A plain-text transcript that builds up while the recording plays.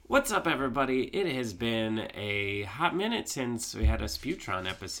What's up, everybody? It has been a hot minute since we had a Sputron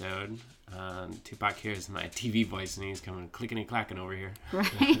episode. Tupac here is my TV voice, and he's coming clickety-clacking over here.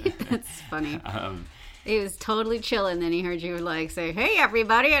 Right? That's funny. He was totally chilling, then he heard you say, "Hey,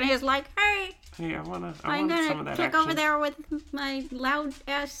 everybody," and he's like, "Hey, I want I'm some of gonna that click action. over there with my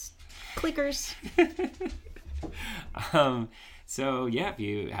loud-ass clickers." So, if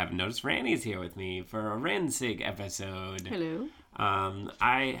you haven't noticed, Randy's here with me for a Rensig episode. Hello.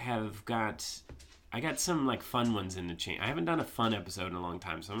 I got some fun ones in the chain. I haven't done a fun episode in a long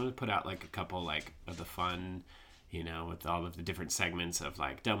time, so I'm gonna put out a couple of the fun, with all of the different segments of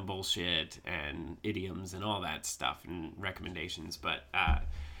dumb bullshit and idioms and all that stuff and recommendations. But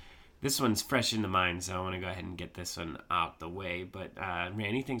this one's fresh in the mind, so I want to go ahead and get this one out the way. But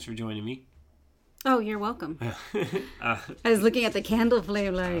Randy, thanks for joining me. Oh, you're welcome. I was looking at the candle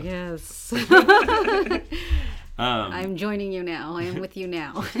flame yes. I'm joining you now. I am with you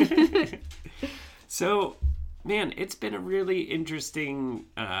now. So, man, it's been a really interesting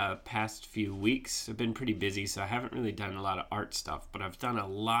past few weeks. I've been pretty busy, so I haven't really done a lot of art stuff, but I've done a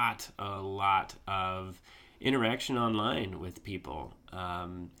lot of interaction online with people.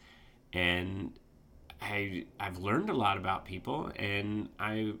 And I've learned a lot about people, and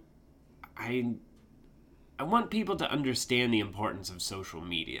I want people to understand the importance of social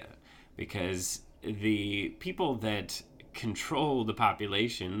media, because the people that control the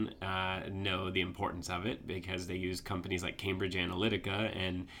population know the importance of it, because they use companies like Cambridge Analytica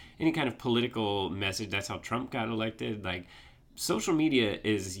and any kind of political message. That's how Trump got elected. Social media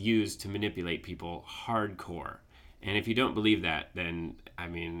is used to manipulate people hardcore. And if you don't believe that, then, I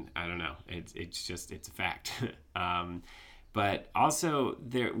don't know. It's a fact. But also,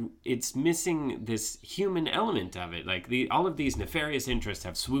 it's missing this human element of it. All of these nefarious interests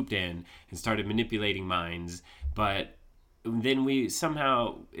have swooped in and started manipulating minds, but then we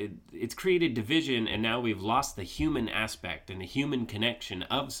somehow, it's created division, and now we've lost the human aspect and the human connection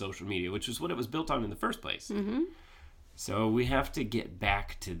of social media, which is what it was built on in the first place. Mm-hmm. So we have to get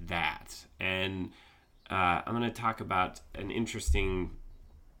back to that. And I'm going to talk about an interesting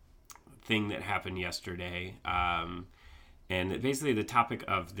thing that happened yesterday. And basically the topic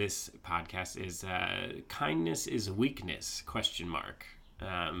of this podcast is kindness is weakness, ?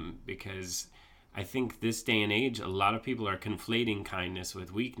 Because I think this day and age, a lot of people are conflating kindness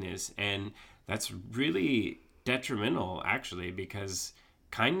with weakness, and that's really detrimental, actually, because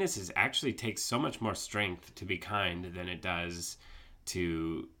kindness actually takes so much more strength to be kind than it does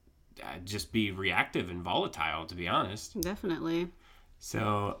to just be reactive and volatile, to be honest. Definitely.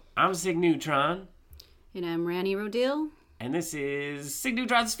 So, I'm Sig Neutron. And I'm Randy Rodil. And this is Sig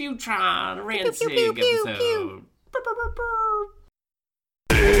Neutron's Sputron Rancig pew, pew, episode. pew.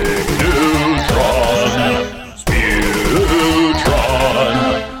 Sputron.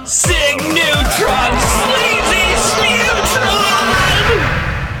 Sig Neutron, sleazy Sputron!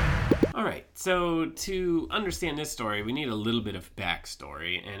 Alright, so to understand this story, we need a little bit of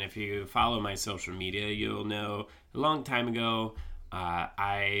backstory. And if you follow my social media, you'll know a long time ago,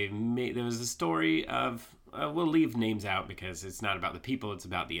 there was a story of... we'll leave names out because it's not about the people, it's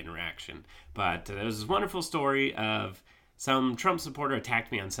about the interaction. But there was this wonderful story of some Trump supporter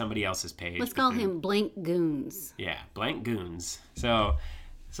attacked me on somebody else's page. Let's call him Blank Goons. Yeah, Blank Goons. So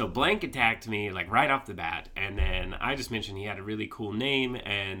Blank attacked me right off the bat, and then I just mentioned he had a really cool name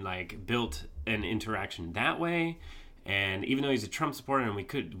and built an interaction that way. And even though he's a Trump supporter and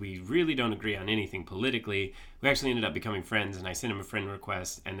we really don't agree on anything politically, we actually ended up becoming friends, and I sent him a friend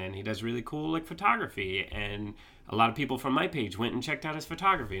request, and then he does really cool photography, and a lot of people from my page went and checked out his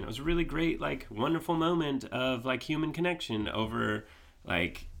photography, and it was a really great wonderful moment of human connection over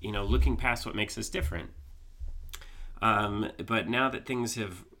looking past what makes us different. But now that things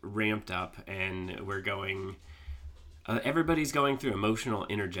have ramped up and we're going... everybody's going through emotional,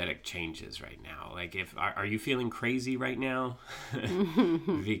 energetic changes right now. Are you feeling crazy right now?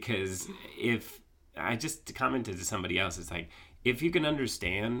 Because if I just commented to somebody else, it's if you can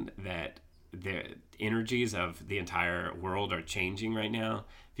understand that the energies of the entire world are changing right now,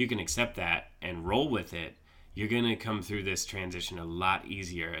 if you can accept that and roll with it, you're going to come through this transition a lot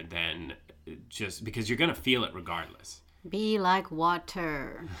easier than just because you're going to feel it regardless. Be like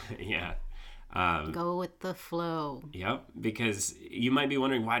water. Yeah. Go with the flow. Yep, because you might be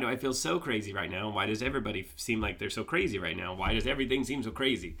wondering, why do I feel so crazy right now? Why does everybody seem like they're so crazy right now? Why does everything seem so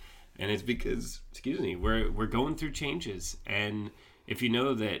crazy? And it's because, we're going through changes. And if you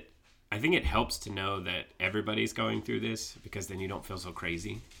know that I think it helps to know that everybody's going through this, because then you don't feel so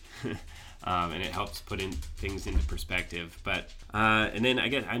crazy. And it helps put things into perspective. But and then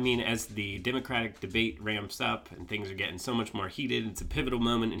as the Democratic debate ramps up and things are getting so much more heated, it's a pivotal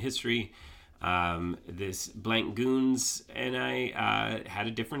moment in history. This Blank Goons and I had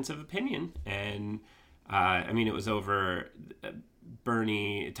a difference of opinion, and it was over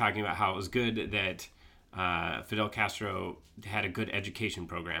Bernie talking about how it was good that Fidel Castro had a good education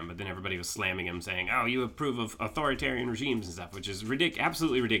program, but then everybody was slamming him, saying, "Oh, you approve of authoritarian regimes and stuff," which is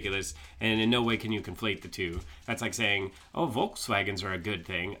absolutely ridiculous, and in no way can you conflate the two. That's like saying, "Oh, Volkswagens are a good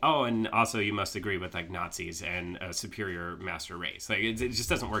thing. Oh, and also you must agree with like Nazis and a superior master race." Like it just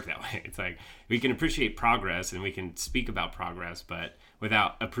doesn't work that way. It's like we can appreciate progress and we can speak about progress, but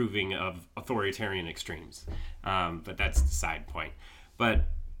without approving of authoritarian extremes. But that's the side point. But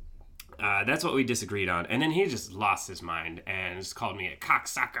that's what we disagreed on. And then he just lost his mind and just called me a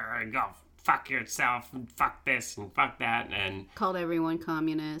cocksucker and go fuck yourself and fuck this and fuck that. And called everyone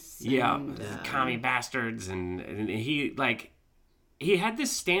communists. Yeah, and, commie bastards. And he had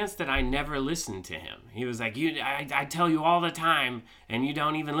this stance that I never listened to him. He was like, I tell you all the time, and you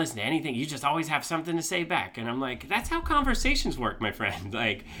don't even listen to anything. You just always have something to say back. And I'm like, that's how conversations work, my friend.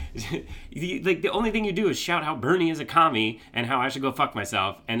 Like, the only thing you do is shout how Bernie is a commie and how I should go fuck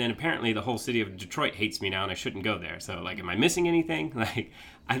myself. And then apparently the whole city of Detroit hates me now and I shouldn't go there. So, like, am I missing anything? Like,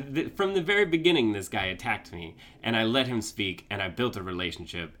 from the very beginning, this guy attacked me, and I let him speak, and I built a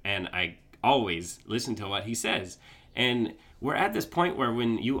relationship, and I always listen to what he says. And we're at this point where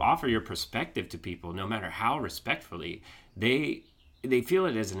when you offer your perspective to people, no matter how respectfully, they feel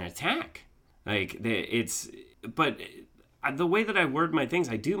it as an attack. But the way that I word my things,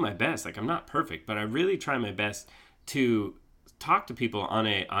 I do my best. Like, I'm not perfect, but I really try my best to talk to people on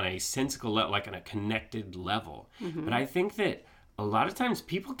a sensical level, like on a connected level. Mm-hmm. But I think that a lot of times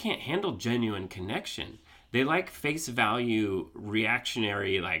people can't handle genuine connection. They like face value,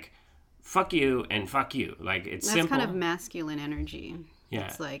 reactionary, like, fuck you and fuck you. Like, it's That's simple. Kind of masculine energy. Yeah.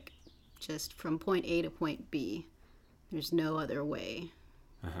 It's like just from point A to point B. There's no other way.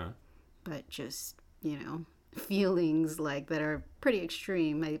 Uh-huh. But just, feelings like that are pretty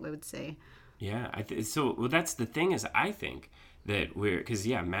extreme, I would say. Yeah. That's the thing is, I think that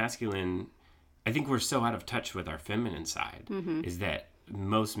masculine, I think we're so out of touch with our feminine side, mm-hmm. is that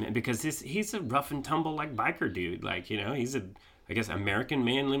most men, because he's a rough and tumble, like, biker dude. Like, he's a, I guess, American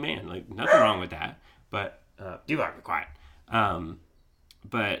manly man. Like, nothing wrong with that. But you are quiet.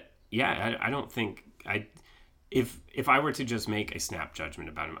 But yeah, I don't think if I were to just make a snap judgment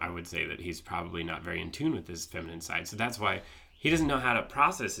about him, I would say that he's probably not very in tune with his feminine side. So that's why he doesn't know how to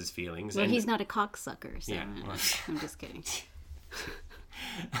process his feelings. Well, he's not a cocksucker. So yeah, I'm just kidding.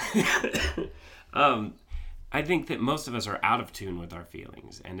 I think that most of us are out of tune with our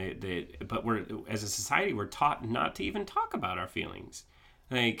feelings, but we're, as a society, we're taught not to even talk about our feelings.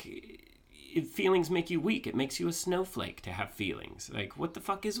 Like, if feelings make you weak, it makes you a snowflake to have feelings. Like, what the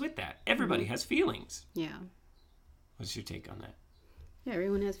fuck is with that? Everybody has feelings. Yeah. What's your take on that? Yeah,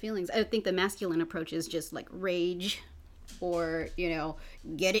 everyone has feelings. I think the masculine approach is just like rage, or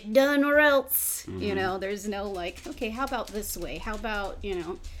get it done or else. Mm-hmm. There's no like, okay, how about this way? How about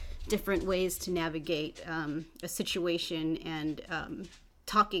different ways to navigate a situation and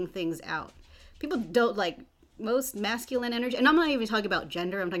talking things out. People don't like most masculine energy, and I'm not even talking about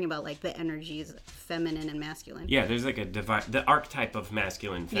gender. I'm talking about like the energies, feminine and masculine. Yeah, there's like the archetype of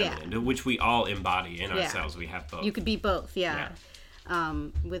masculine, feminine, which we all embody in ourselves. We have both. You could be both, yeah.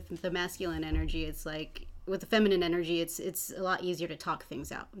 With the masculine energy, it's like with the feminine energy, it's a lot easier to talk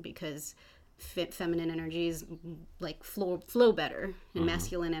things out because feminine energies like flow better, and mm-hmm.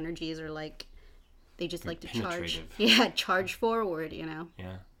 masculine energies are like they just like to charge forward.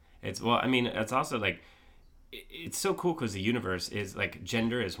 Yeah, it's also like it's so cool because the universe is like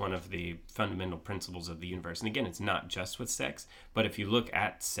gender is one of the fundamental principles of the universe, and again, it's not just with sex, but if you look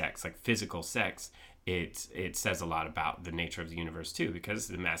at sex, like physical sex, it says a lot about the nature of the universe too, because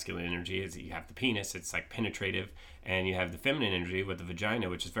the masculine energy is you have the penis, it's like penetrative, and you have the feminine energy with the vagina,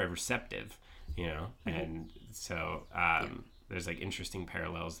 which is very receptive. Mm-hmm. And so there's like interesting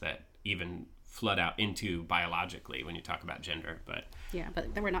parallels that even flood out into biologically when you talk about gender, but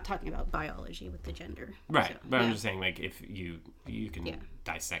we're not talking about biology with the gender, right? So, but I'm just saying, like, if you can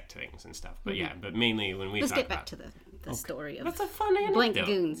dissect things and stuff, but mm-hmm. But mainly when we let's get back to the story of that's a fun anecdote. Blank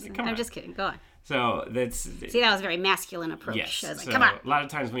Goons. I'm just kidding. Go on. So that was a very masculine approach. Yes. I was like, so come on. A lot of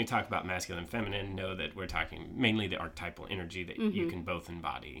times when we talk about masculine and feminine, know that we're talking mainly the archetypal energy that mm-hmm. you can both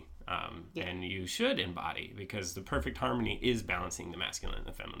embody. And you should embody, because the perfect harmony is balancing the masculine and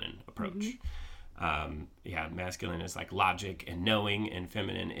the feminine approach. Yeah, masculine is like logic and knowing, and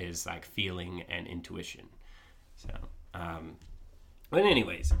feminine is like feeling and intuition. So, but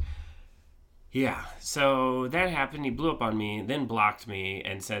anyways, yeah, so that happened. He blew up on me, then blocked me,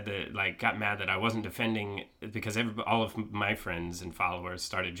 and said that, like, got mad that I wasn't defending, because all of my friends and followers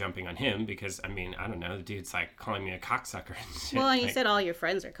started jumping on him because, I mean, I don't know, the dude's like calling me a cocksucker and shit. Well, you like, said all your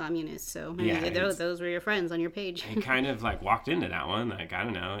friends are communists, so Yeah, those were your friends on your page. he kind of like walked into that one, like, I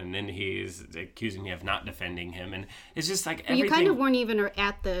don't know, and then he's accusing me of not defending him, and it's just like everything. You kind of weren't even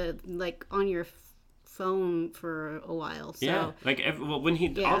at the, like, on your phone for a while, so. Yeah, like, when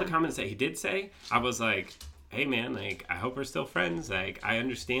all the comments that he did say, I was like, hey man, like, I hope we're still friends. Like, I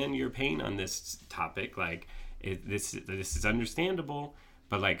understand your pain on this topic. Like, this is understandable,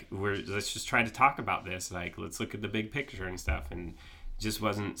 but like, let's just try to talk about this. Like, let's look at the big picture and stuff. And just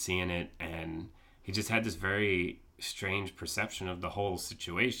wasn't seeing it, and he just had this very strange perception of the whole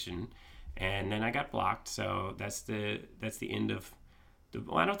situation. And then I got blocked. So that's the end of.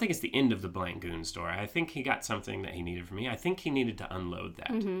 Well, I don't think it's the end of the Blank-Goon story. I think he got something that he needed from me. I think he needed to unload that.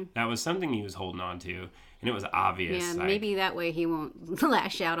 Mm-hmm. That was something he was holding on to, and it was obvious. Yeah, like, maybe that way he won't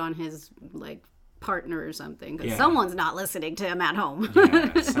lash out on his, like, partner or something, because someone's not listening to him at home.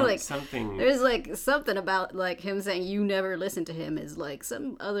 Yeah, like, something. There's, like, something about, like, him saying you never listen to him is, like,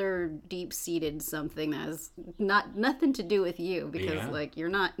 some other deep-seated something that has nothing to do with you, because, like, you're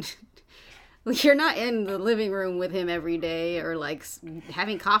not... You're not in the living room with him every day, or like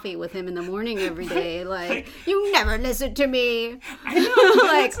having coffee with him in the morning every day. Like, you never listen to me. I know.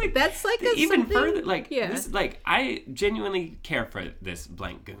 like that's like a even something, further. Like this, like, I genuinely care for this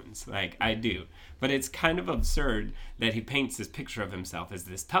Blank-Goons. Like, I do. But it's kind of absurd that he paints this picture of himself as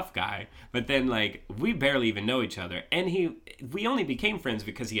this tough guy, but then, like, we barely even know each other, and we only became friends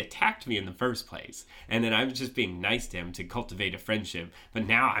because he attacked me in the first place, and then I was just being nice to him to cultivate a friendship, but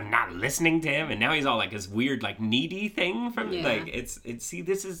now I'm not listening to him, and now he's all like this weird, like, needy thing from like, it's see,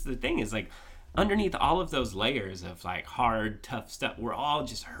 this is the thing, is like, underneath all of those layers of, like, hard, tough stuff, we're all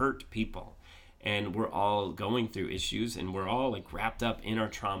just hurt people. And we're all going through issues, and we're all, like, wrapped up in our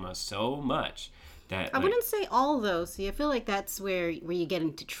trauma so much that, I wouldn't say all though. See, I feel like that's where you get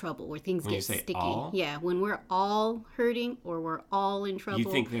into trouble, where things get sticky. All? Yeah, when we're all hurting or we're all in trouble.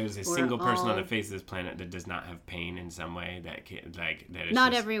 You think there's a single person on the face of this planet that does not have pain in some way, that can, like, that is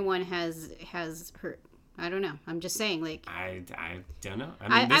not just, everyone has hurt. I don't know. I'm just saying, like, I don't know.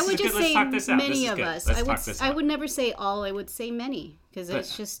 I mean, I would just say many of us. I would never say all. I would say many, because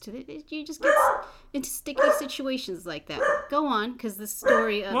it's just you just get into sticky situations like that. Go on, because the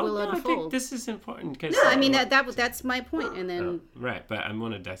story will unfold. I think this is important because I mean that's my point, and then right. But I'm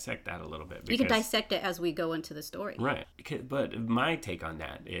going to dissect that a little bit. You can dissect it as we go into the story. Right. But my take on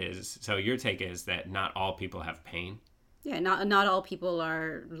that is, so your take is that not all people have pain. Yeah, not all people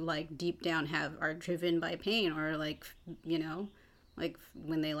are, like, deep down are driven by pain, or, like, you know, like,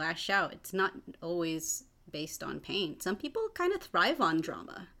 when they lash out, it's not always based on pain. Some people kind of thrive on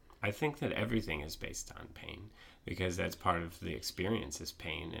drama. I think that everything is based on pain, because that's part of the experience is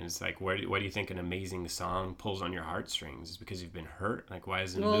pain. And it's like, what do you think an amazing song pulls on your heartstrings? Is because you've been hurt? Like, why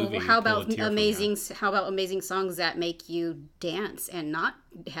is it a movie? How about amazing songs that make you dance and not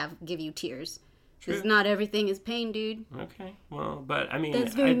give you tears? Because not everything is pain, dude. Okay, well, but I mean...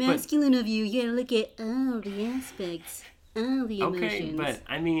 That's very masculine of you. You gotta look at all the aspects, all the emotions. Okay, but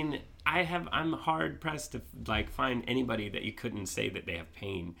I mean, I'm hard-pressed to, like, find anybody that you couldn't say that they have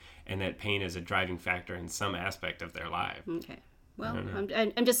pain, and that pain is a driving factor in some aspect of their life. Okay. Well,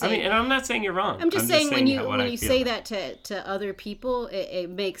 I'm just saying... I mean, and I'm not saying you're wrong. I'm just saying when you say that to other people, it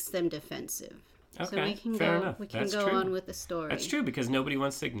makes them defensive. Okay, so we can fair enough. We can go on with the story. That's true, because nobody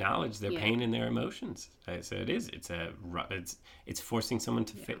wants to acknowledge their pain and their emotions. So it is. It's forcing someone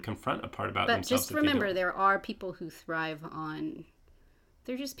to confront a part about themselves. But just remember, there are people who thrive on.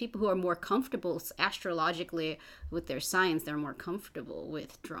 They're just people who are more comfortable astrologically with their signs. They're more comfortable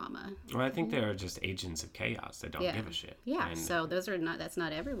with drama. Well, I think there are just agents of chaos that don't give a shit. Yeah. And so those are not. That's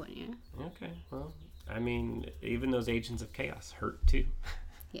not everyone. Yeah. Okay. Well, I mean, even those agents of chaos hurt too.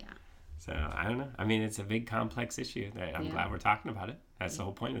 Yeah. So, I don't know. I mean, it's a big, complex issue. I'm glad we're talking about it. That's the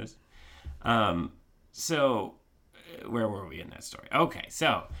whole point of this. So, where were we in that story? Okay,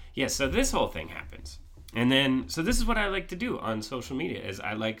 so this whole thing happens. And then, so this is what I like to do on social media, is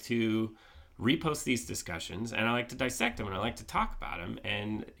I like to repost these discussions, and I like to dissect them, and I like to talk about them.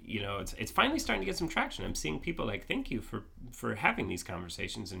 And, you know, it's finally starting to get some traction. I'm seeing people like, thank you for having these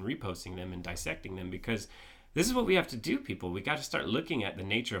conversations and reposting them and dissecting them, because this is what we have to do, people. We got to start looking at the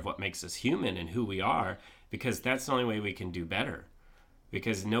nature of what makes us human and who we are, because that's the only way we can do better.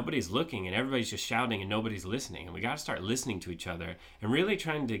 because nobody's looking and everybody's just shouting and nobody's listening. And we got to start listening to each other and really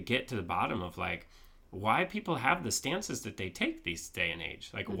trying to get to the bottom of like why people have the stances that they take these day and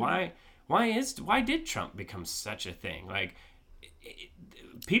age. Like why did Trump become such a thing? Like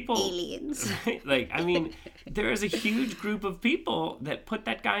people aliens. Like, I mean, there is a huge group of people that put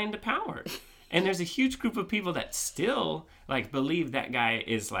that guy into power. And there's a huge group of people that still like believe that guy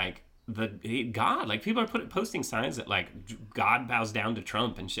is like God. Like people are posting signs that like God bows down to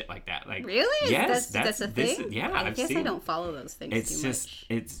Trump and shit like that. Like really? Yes, that's a thing. Yeah, I guess I don't follow those things. It's too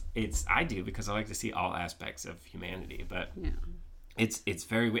just much. it's I do because I like to see all aspects of humanity. But Yeah. it's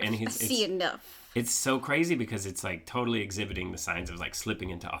very and I see enough. It's so crazy because it's like totally exhibiting the signs of like slipping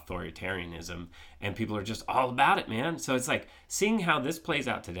into authoritarianism, and people are just all about it, man. So it's like seeing how this plays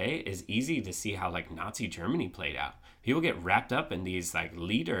out today is easy to see how like Nazi Germany played out. People get wrapped up in these like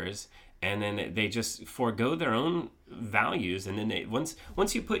leaders, and then they just forego their own values, and then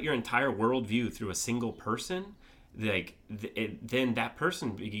once you put your entire worldview through a single person, like then that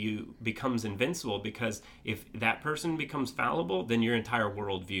person becomes invincible, because if that person becomes fallible, then your entire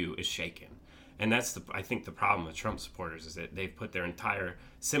worldview is shaken. And that's I think the problem with Trump supporters is that they've put their entire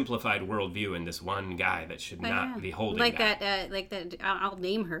simplified worldview in this one guy that should not be holding like that. I'll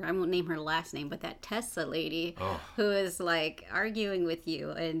name her. I won't name her last name, but that Tesla lady who is like arguing with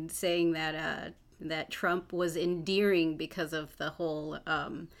you and saying that that Trump was endearing because of the whole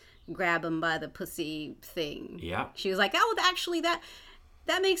grab him by the pussy thing. Yeah, she was like, oh, actually that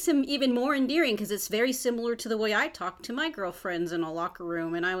makes him even more endearing because it's very similar to the way I talk to my girlfriends in a locker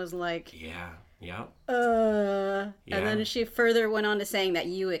room. And I was like, yeah. And then she further went on to saying that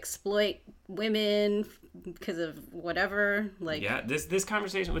you exploit women because of whatever. Like, yeah, this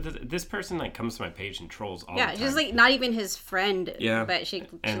conversation with this person like comes to my page and trolls all the time. Yeah, just like not even his friend. Yeah, but she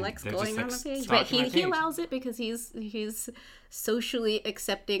likes going on the page. But he allows it because he's socially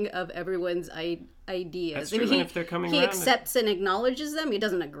accepting of everyone's ideas. That's true. And if they're coming he around, accepts and acknowledges them. He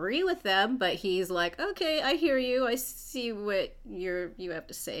doesn't agree with them, but he's like, okay, I hear you. I see what you have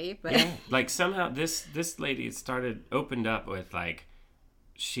to say. But yeah, like somehow this lady opened up with like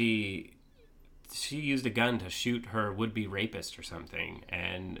she used a gun to shoot her would-be rapist or something,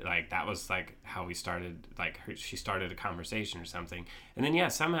 and like that was like how we started, like she started a conversation or something, and then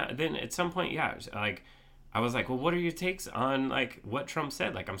then at some point like I was like, well, what are your takes on like what Trump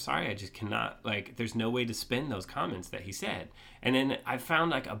said? Like, I'm sorry, I just cannot, like, there's no way to spin those comments that he said. And then I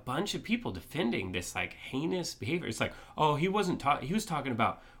found like a bunch of people defending this like heinous behavior. It's like, oh, he was talking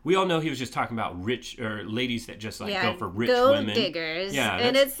about, we all know he was just talking about rich or ladies that just like go for rich women. Gold diggers. Yeah.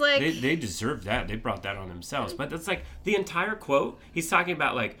 And it's like, they deserve that. They brought that on themselves. But that's like the entire quote. He's talking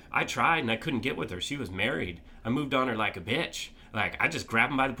about like, I tried and I couldn't get with her. She was married. I moved on her like a bitch. Like, I just grab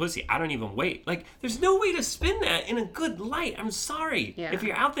him by the pussy. I don't even wait. Like, there's no way to spin that in a good light. I'm sorry. Yeah. If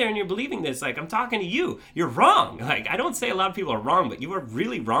you're out there and you're believing this, like, I'm talking to you. You're wrong. Like, I don't say a lot of people are wrong, but you are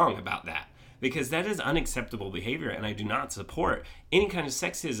really wrong about that. Because that is unacceptable behavior, and I do not support any kind of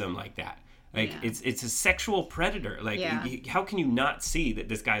sexism like that. Like, it's a sexual predator. Like, how can you not see that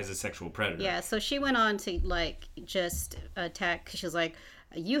this guy is a sexual predator? Yeah, so she went on to, like, just attack. She was like,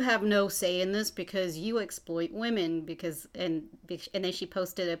 you have no say in this because you exploit women, and then she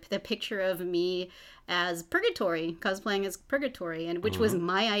posted the picture of me as Purgatory, cosplaying as Purgatory, and which was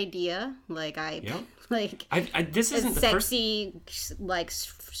my idea. Like this isn't the sexy, like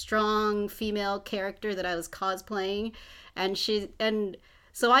strong female character that I was cosplaying, and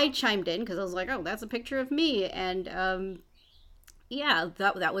so I chimed in because I was like, oh, that's a picture of me, and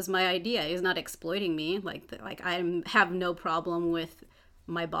that was my idea. He's not exploiting me. Like I have no problem with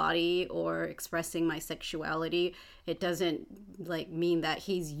my body or expressing my sexuality. It doesn't like mean that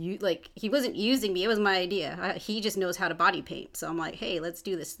he wasn't using me. It was my idea. He just knows how to body paint. So I'm like, hey, let's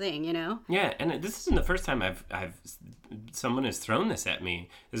do this thing, you know? Yeah, and this isn't the first time someone has thrown this at me.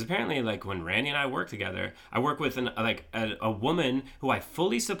 Because apparently, like when Randy and I work together, I work with a woman who I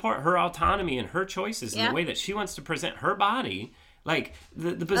fully support her autonomy and her choices in the way that she wants to present her body. Like,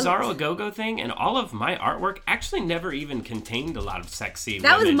 the Bizarro Go-Go thing and all of my artwork actually never even contained a lot of sexy women.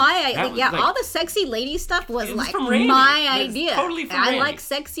 That was my idea. All the sexy lady stuff was like my idea. Totally from Randy. I like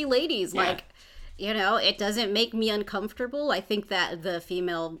sexy ladies. Yeah. Like, you know, it doesn't make me uncomfortable. I think that the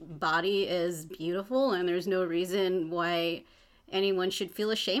female body is beautiful, and there's no reason why anyone should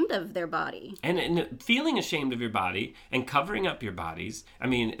feel ashamed of their body. And feeling ashamed of your body and covering up your bodies, I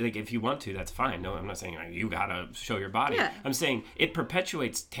mean, like if you want to, that's fine. No, I'm not saying like, you gotta show your body. Yeah. I'm saying it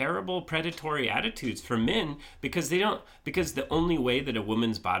perpetuates terrible predatory attitudes for men because the only way that a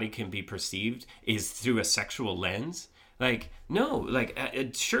woman's body can be perceived is through a sexual lens. Like, no, like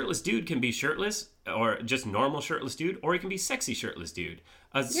a shirtless dude can be shirtless or just normal shirtless dude, or he can be sexy shirtless dude.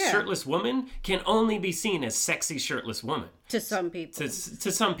 A shirtless woman can only be seen as sexy shirtless woman. To some people.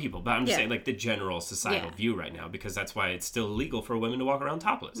 To some people. But I'm just saying, like, the general societal view right now, because that's why it's still illegal for women to walk around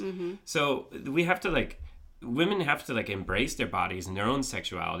topless. So we have to, like, women have to, like, embrace their bodies and their own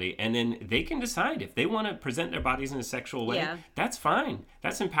sexuality, and then they can decide if they want to present their bodies in a sexual way. That's fine.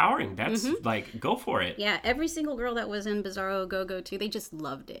 That's empowering. That's like, go for it. Yeah, every single girl that was in Bizarro Go-Go 2, they just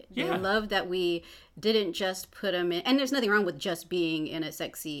loved it. They loved that we didn't just put them in, and there's nothing wrong with just being in a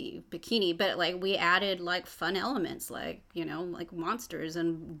sexy bikini, but like we added like fun elements, like, you know, like monsters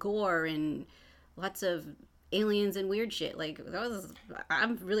and gore and lots of aliens and weird shit. Like,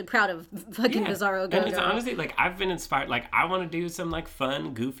 I'm really proud of fucking Bizarro Go-Go. And it's honestly, like, I've been inspired. Like, I want to do some, like,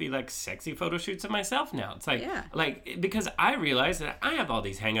 fun, goofy, like, sexy photo shoots of myself now. It's like, like, because I realize that I have all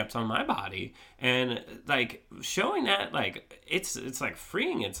these hang-ups on my body, and, like, showing that, like, it's like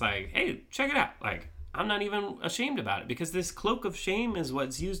freeing. It's like, hey, check it out. Like, I'm not even ashamed about it, because this cloak of shame is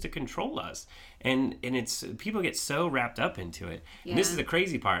what's used to control us. And it's, people get so wrapped up into it. And this is the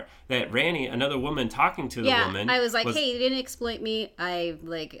crazy part, that Randy, another woman talking to the woman. I was like, hey, you didn't exploit me. I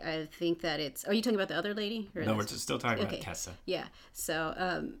think that it's, are you talking about the other lady? Or no, we're still talking about Tessa. Yeah. So,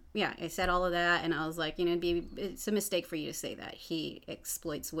 I said all of that, and I was like, you know, it's a mistake for you to say that. He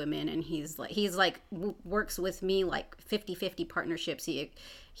exploits women, and he's like works with me like 50-50 partnerships.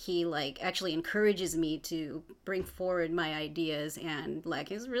 He like actually encourages me to bring forward my ideas, and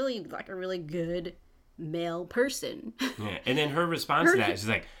like is really like a really good male person. Yeah, and then her response to that is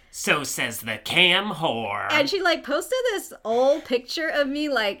like, so says the cam whore. And she like posted this old picture of me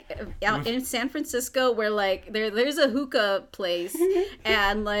like out in San Francisco, where like there's a hookah place,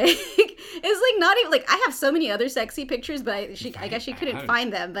 and like it's like not even like, I have so many other sexy pictures, but I guess she couldn't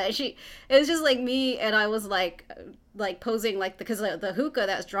find them. But it was just like me, and I was like posing like, because the hookah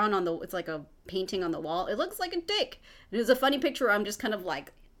that's drawn on it's like a painting on the wall. It looks like a dick. And it was a funny picture where I'm just kind of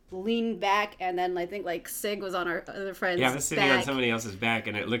like leaned back, and then I think like Sig was on our other friend's I'm sitting back. On somebody else's back,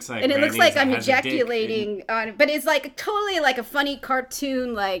 and it looks like I'm ejaculating on it, but it's like totally like a funny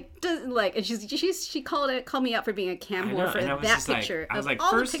cartoon, like and she called me out for being a cam whore for that picture. I was like,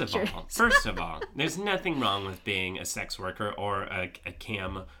 first of all, there's nothing wrong with being a sex worker or a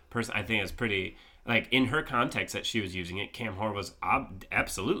cam person. I think it's pretty, like, in her context that she was using it, cam whore was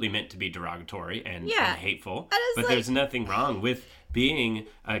absolutely meant to be derogatory and hateful. But there's nothing wrong with being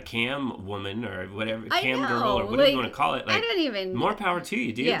a cam woman or whatever, cam girl or whatever you want to call it. Like, I don't even. More power to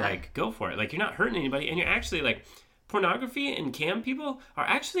you, dude. Yeah. Like, go for it. Like, you're not hurting anybody, and you're actually, like, pornography and cam people are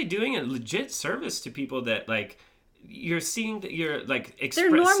actually doing a legit service to people that, like, you're seeing that you're like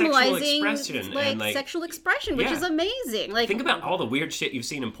they're normalizing sexual expression, like, and like sexual expression, which is amazing. Like, think about all the weird shit you've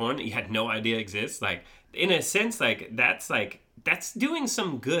seen in porn that you had no idea exists. Like, in a sense, that's doing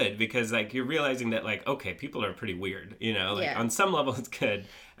some good, because like you're realizing that, like, okay, people are pretty weird, you know, like on some level it's good.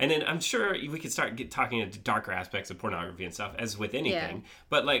 And then I'm sure we could start talking into darker aspects of pornography and stuff, as with anything.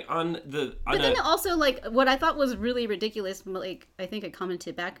 But like then also, like, what I thought was really ridiculous, like, I think I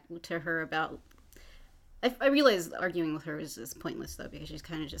commented back to her about, I realize arguing with her is pointless, though, because she's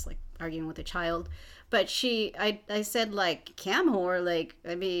kind of just like arguing with a child. But I said, like, cam whore, like,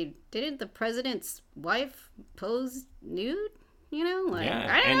 I mean, didn't the president's wife pose nude? You know, like,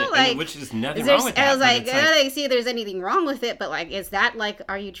 I don't know, like, which is nothing wrong with that. I was like, I don't see if there's anything wrong with it, but like, is that like,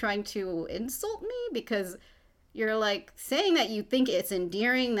 are you trying to insult me? Because you're like saying that you think it's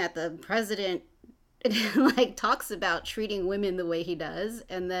endearing that the president like talks about treating women the way he does,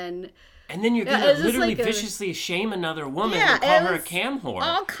 and then you're gonna literally like viciously shame another woman and call her a cam whore.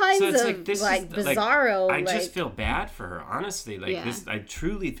 All kinds of bizarro. I just feel bad for her, honestly. Like this, I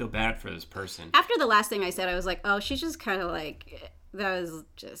truly feel bad for this person. After the last thing I said, I was like, oh, she's just kind of like,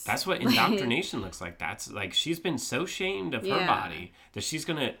 that's what indoctrination looks like. That's like, she's been so shamed of her body that she's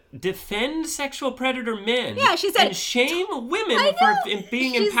gonna defend sexual predator men. Yeah, she said, and shame women for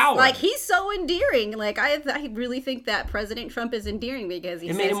being empowered. Like, he's so endearing. Like, I really think that President Trump is endearing, because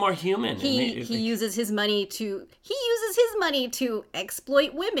it made him more human. He uses his money to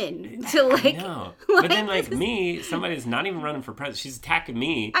exploit women. To like, no, but then like me, somebody that's not even running for president, she's attacking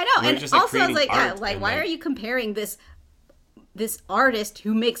me. I know, and just, like, also I was like, why are you comparing this artist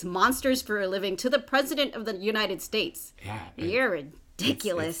who makes monsters for a living to the president of the United States? Yeah, you're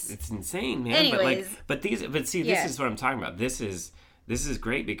ridiculous. It's insane, man. Anyways, this is what I'm talking about. This is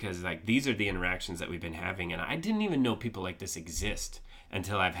great, because like, these are the interactions that we've been having, and I didn't even know people like this exist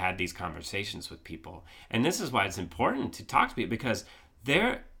until I've had these conversations with people. And this is why it's important to talk to people, because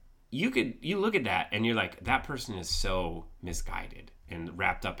you look at that and you're like, that person is so misguided and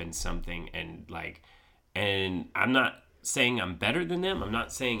wrapped up in something, and like, and I'm not saying I'm better than them. I'm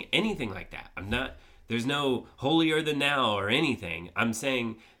not saying anything like that. There's no holier than thou or anything. I'm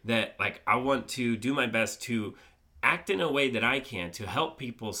saying that, like, I want to do my best to act in a way that I can to help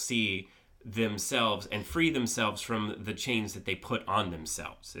people see themselves and free themselves from the chains that they put on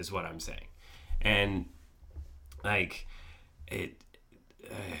themselves, is what I'm saying. And, like, it...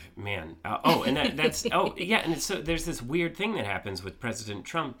 man. That's and so there's this weird thing that happens with President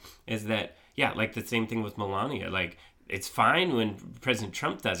Trump is that, like the same thing with Melania. Like, it's fine when President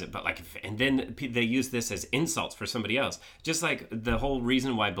Trump does it, but like, and then they use this as insults for somebody else. Just like the whole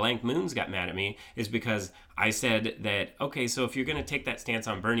reason why Blank Moons got mad at me is because I said that, okay, so if you're going to take that stance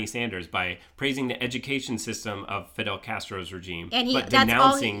on Bernie Sanders by praising the education system of Fidel Castro's regime, but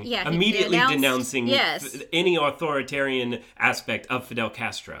denouncing, immediately denouncing any authoritarian aspect of Fidel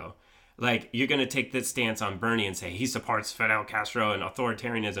Castro, like, you're going to take this stance on Bernie and say he supports Fidel Castro and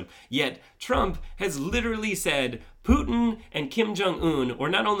authoritarianism. Yet Trump has literally said Putin and Kim Jong-un were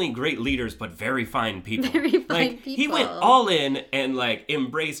not only great leaders, but very fine people. He went all in and, like,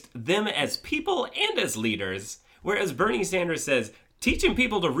 embraced them as people and as leaders. Whereas Bernie Sanders says, teaching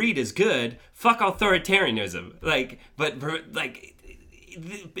people to read is good. Fuck authoritarianism.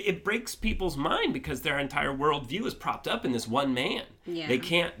 It breaks people's mind because their entire worldview is propped up in this one man. Yeah.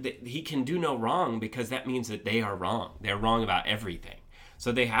 He can do no wrong because that means that they are wrong. They're wrong about everything.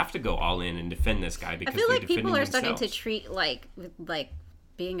 So they have to go all in and defend this guy because I feel like people are starting to treat like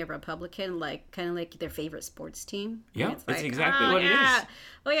being a Republican kind of like their favorite sports team. Yeah, that's exactly what it is.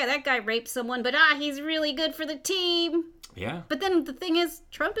 Oh yeah, that guy raped someone, but he's really good for the team. Yeah. But then the thing is,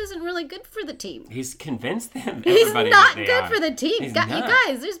 Trump isn't really good for the team. He's convinced them. He's not good for the team. You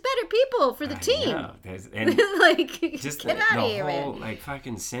guys, there's better people for the team. Know. And just get out of here, man. The whole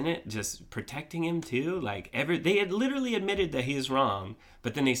fucking Senate just protecting him too. They had literally admitted that he is wrong,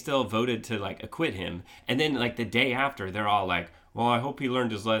 but then they still voted to acquit him. And then the day after, they're all like, well, I hope he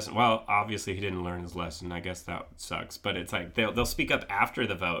learned his lesson. Well, obviously he didn't learn his lesson. I guess that sucks. But it's like they'll speak up after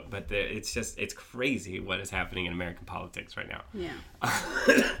the vote. But it's crazy what is happening in American politics right now. Yeah.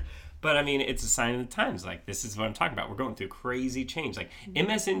 But I mean, it's a sign of the times. This is what I'm talking about. We're going through crazy change.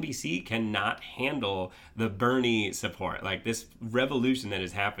 MSNBC cannot handle the Bernie support. This revolution that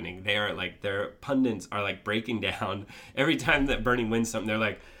is happening. They are their pundits are breaking down every time that Bernie wins something. They're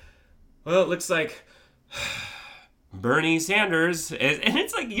like, well, it looks like Bernie Sanders is, and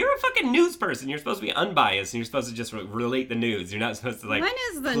it's you're a fucking news person. You're supposed to be unbiased, and you're supposed to just relate the news. You're not supposed to When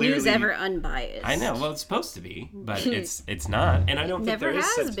is the news ever unbiased? I know. Well, it's supposed to be, but it's not. And I don't think there is.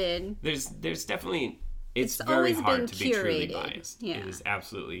 Never has been. There's definitely. It's very hard to be truly biased. Yeah. It is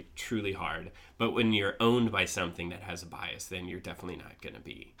absolutely truly hard. But when you're owned by something that has a bias, then you're definitely not going to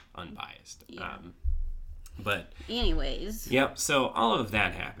be unbiased. Yeah. But anyways. Yep. So all of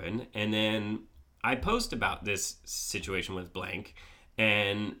that happened, and then I post about this situation with Blank,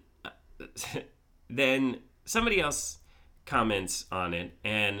 and then somebody else comments on it,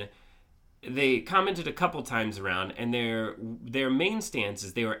 and they commented a couple times around, and their main stance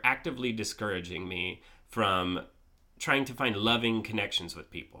is they were actively discouraging me from trying to find loving connections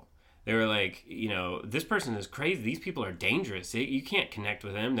with people. They were like, this person is crazy. These people are dangerous. You can't connect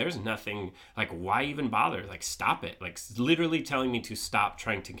with them. There's nothing, why even bother? Stop it. Literally telling me to stop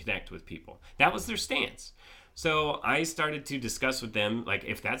trying to connect with people. That was their stance. So I started to discuss with them,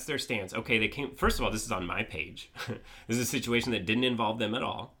 if that's their stance. Okay, they came, first of all, this is on my page. This is a situation that didn't involve them at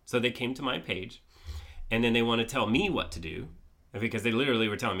all. So they came to my page, and then they want to tell me what to do, because they literally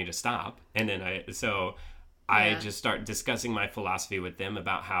were telling me to stop. And then I just start discussing my philosophy with them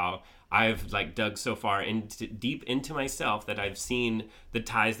about how I've dug so far deep into myself that I've seen the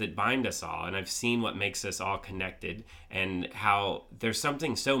ties that bind us all, and I've seen what makes us all connected, and how there's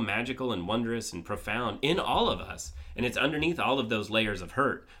something so magical and wondrous and profound in all of us, and it's underneath all of those layers of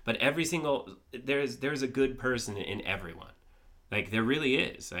hurt. But there's a good person in everyone. There really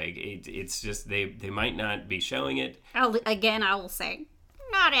is. It's just they might not be showing it. I will say,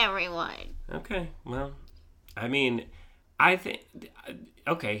 not everyone. Okay, well. I mean, I think...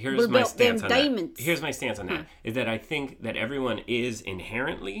 Okay, here's my stance on that. Here's my stance on that. Is that I think that everyone is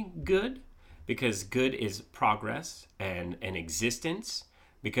inherently good, because good is progress and existence,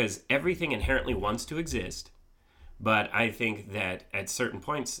 because everything inherently wants to exist. But I think that at certain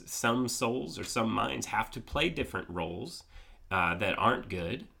points, some souls or some minds have to play different roles that aren't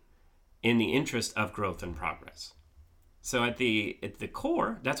good in the interest of growth and progress. So at the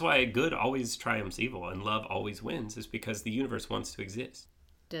core, that's why good always triumphs evil and love always wins, is because the universe wants to exist.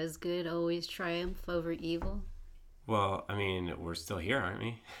 Does good always triumph over evil? Well, I mean, we're still here, aren't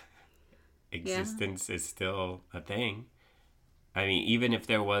we? Existence is still a thing. I mean, even if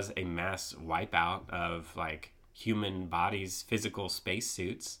there was a mass wipeout of human bodies physical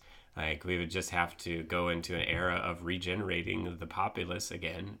spacesuits. Like, we would just have to go into an era of regenerating the populace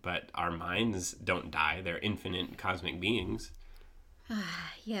again, but our minds don't die. They're infinite cosmic beings.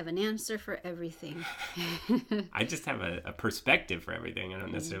 You have an answer for everything. I just have a perspective for everything. I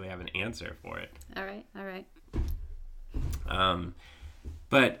don't necessarily have an answer for it. All right.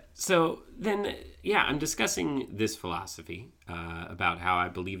 But so then, yeah, I'm discussing this philosophy about how I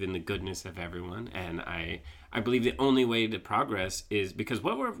believe in the goodness of everyone, and I believe the only way to progress is because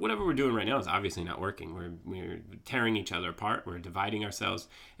whatever we're doing right now is obviously not working. We're tearing each other apart. We're dividing ourselves,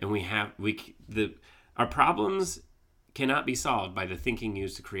 and our problems cannot be solved by the thinking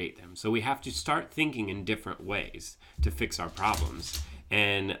used to create them. So we have to start thinking in different ways to fix our problems.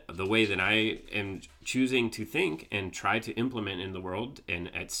 And the way that I am choosing to think and try to implement in the world, and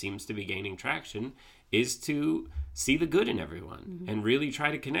it seems to be gaining traction, is to see the good in everyone and really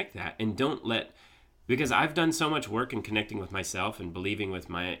try to connect that. And because I've done so much work in connecting with myself and believing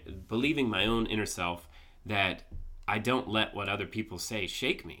my own inner self, that I don't let what other people say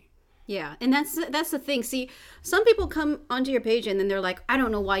shake me. Yeah, and that's the thing. See, some people come onto your page and then they're like, I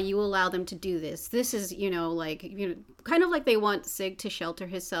don't know why you allow them to do this. This is, kind of like they want Sig to shelter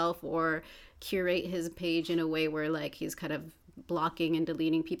himself or curate his page in a way where, like, he's kind of blocking and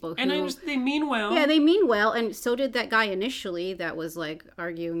deleting people who... And they mean well. Yeah, they mean well, and so did that guy initially that was, like,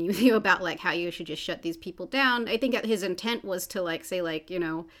 arguing with you about, like, how you should just shut these people down. I think that his intent was to, like, say, like,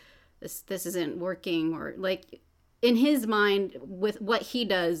 this isn't working, or, like... In his mind, with what he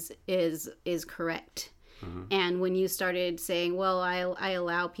does is correct. Mm-hmm. And when you started saying, well, I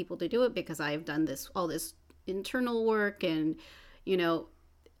allow people to do it because I've done all this internal work, and,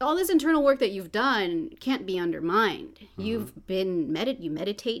 all this internal work that you've done can't be undermined. Mm-hmm. You've been you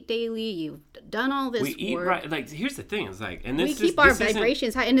meditate daily. You've done all this work. We eat right. Like, here's the thing. It's like, and we keep our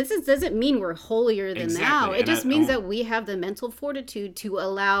vibrations high. And this doesn't mean we're holier than thou. It just means that we have the mental fortitude to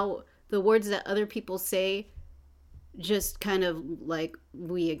allow the words that other people say, just kind of like,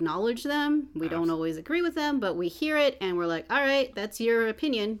 we acknowledge them. We don't always agree with them, but we hear it and we're like, all right, that's your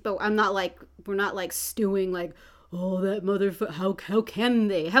opinion. But we're not like stewing like, oh, that motherfucker, how can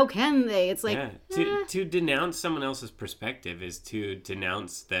they? It's like, to denounce someone else's perspective is to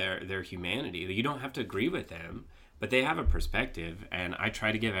denounce their humanity. You don't have to agree with them, but they have a perspective, and I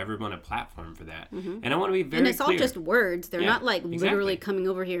try to give everyone a platform for that. Mm-hmm. And I want to be very clear. And it's all just words. They're not like literally coming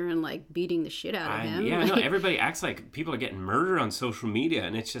over here and like beating the shit out of him. Yeah, no, everybody acts like people are getting murdered on social media,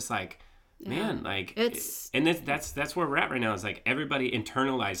 and it's just like, man, like, that's where we're at right now. Is like everybody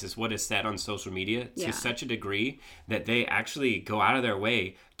internalizes what is said on social media to such a degree that they actually go out of their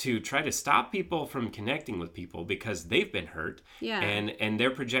way to try to stop people from connecting with people because they've been hurt. Yeah. And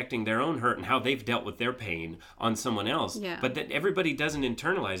they're projecting their own hurt and how they've dealt with their pain on someone else. Yeah. But that everybody doesn't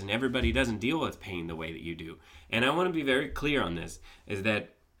internalize and everybody doesn't deal with pain the way that you do. And I want to be very clear on this, is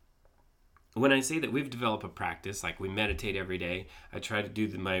that when I say that we've developed a practice, like we meditate every day, I try to do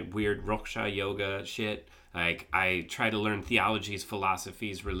my weird Roksha yoga shit. Like, I try to learn theologies,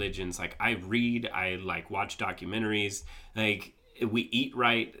 philosophies, religions. Like, I read, I like watch documentaries. Like, we eat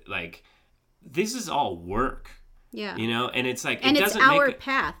right. Like, this is all work. Yeah. And it's like, and it's our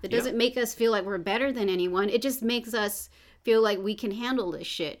path. It doesn't make us feel like we're better than anyone. It just makes us feel like we can handle this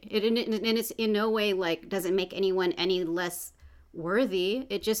shit. And it's in no way like doesn't make anyone any less worthy.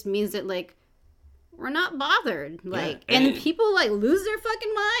 It just means that like, we're not bothered, like, and people like lose their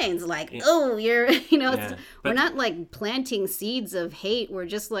fucking minds, like, oh, you're, we're not like planting seeds of hate. We're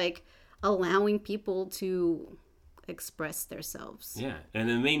just like allowing people to express themselves. Yeah, and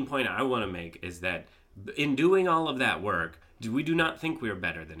the main point I want to make is that in doing all of that work, we do not think we're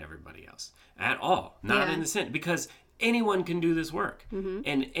better than everybody else at all. Not in the sense, because anyone can do this work,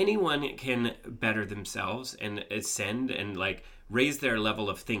 and anyone can better themselves and ascend and like raise their level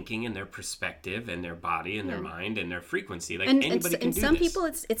of thinking and their perspective and their body and their mind and their frequency. Like, anybody can do this. And some people,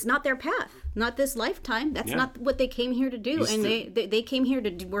 it's not their path, not this lifetime. That's not what they came here to do. And they came here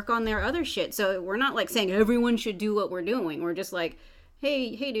to work on their other shit. So we're not like saying everyone should do what we're doing. We're just like,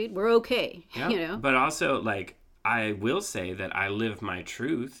 hey dude, we're okay. Yeah. But also, like, I will say that I live my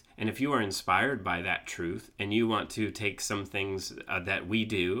truth, and if you are inspired by that truth and you want to take some things that we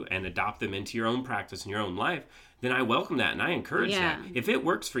do and adopt them into your own practice and your own life, then I welcome that and I encourage that. If it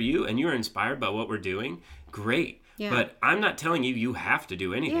works for you and you're inspired by what we're doing, great. Yeah. But I'm not telling you have to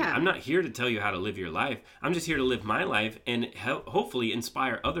do anything. Yeah. I'm not here to tell you how to live your life. I'm just here to live my life and hopefully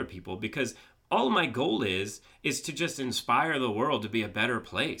inspire other people, because all my goal is to just inspire the world to be a better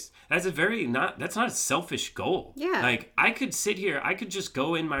place. That's not a selfish goal. Yeah. Like, I could sit here, I could just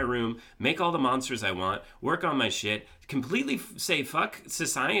go in my room, make all the monsters I want, work on my shit, completely say fuck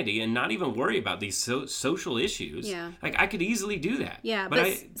society and not even worry about these social issues. Yeah. Like, I could easily do that. Yeah,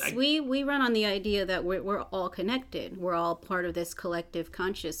 but we run on the idea that we're all connected. We're all part of this collective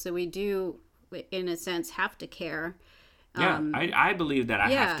conscious. So we do, in a sense, have to care. Yeah, I believe that I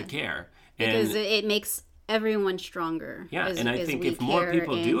have to care. Because it makes everyone stronger. Yeah, and I think if more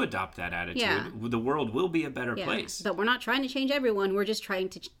people do adopt that attitude, the world will be a better place. But we're not trying to change everyone. We're just trying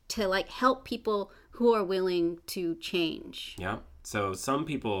to like help people who are willing to change. Yeah. So some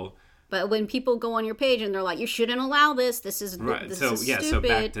people. But when people go on your page and they're like, "You shouldn't allow this. This is right." This so is yeah. stupid.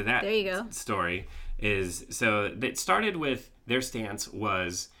 So back to that. There you go. Story is it started with their stance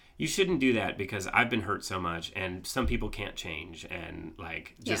was, you shouldn't do that because I've been hurt so much and some people can't change and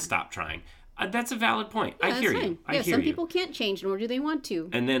like just stop trying. That's a valid point. Yeah, I hear you. I hear some you. people can't change, nor do they want to.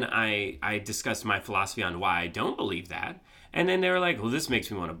 And then I discussed my philosophy on why I don't believe that. And then they were like, well, this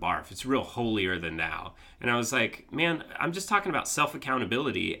makes me want to barf. It's real holier than thou. And I was like, man, I'm just talking about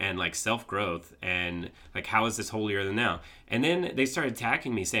self-accountability and like self-growth and like, how is this holier than thou? And then they started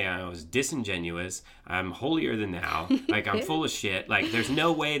attacking me, saying I was disingenuous. I'm holier than thou. Like, I'm full of shit. Like, there's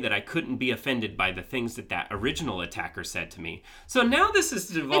no way that I couldn't be offended by the things that original attacker said to me. So now this has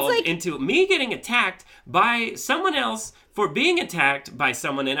devolved into me getting attacked by someone else for being attacked by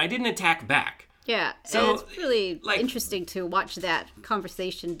someone, and I didn't attack back. Yeah, so it's really interesting to watch that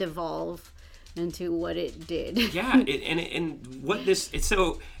conversation devolve into what it did. Yeah, and what this it's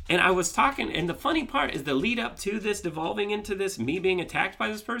so. And I was talking, and the funny part is the lead up to this devolving into this, me being attacked by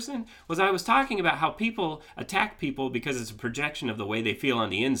this person, was I was talking about how people attack people because it's a projection of the way they feel on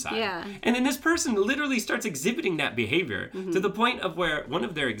the inside. Yeah. And then this person literally starts exhibiting that behavior to the point of where one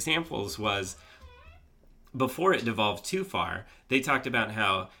of their examples was, before it devolved too far, they talked about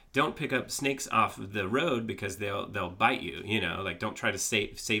how don't pick up snakes off the road because they'll bite you. You know, like don't try to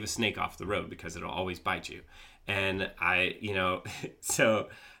save a snake off the road because it'll always bite you. And so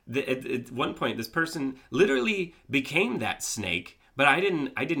at one point, this person literally became that snake. But I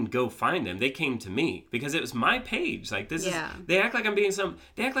didn't go find them. They came to me because it was my page. Like this is they act like I'm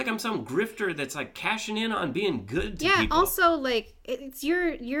some grifter that's like cashing in on being good to people. Yeah, also like it's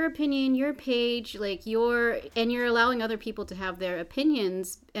your opinion, your page, like you're allowing other people to have their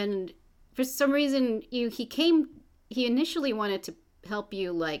opinions, and for some reason he initially wanted to help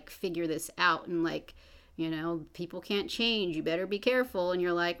you like figure this out and like, you know, people can't change, you better be careful, and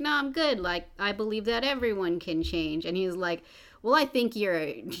you're like, no, I'm good, like I believe that everyone can change. And he's like, well, I think you're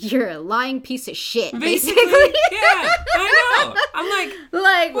a lying piece of shit, basically. Yeah, I know. I'm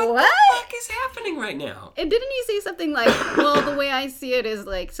like what the fuck is happening right now? And didn't you say something like, well, the way I see it is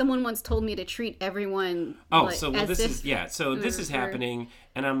like someone once told me to treat everyone this is happening,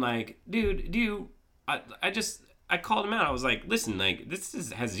 and I'm like, dude, I called him out. I was like, listen, like,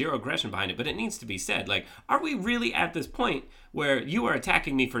 has zero aggression behind it, but it needs to be said. Like, are we really at this point where you are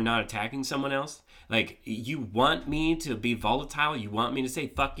attacking me for not attacking someone else? Like, you want me to be volatile? You want me to say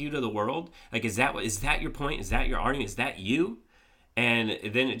fuck you to the world? Like, is that your point? Is that your argument? Is that you? And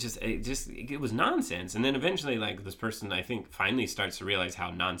then it was nonsense. And then eventually, like, this person, I think, finally starts to realize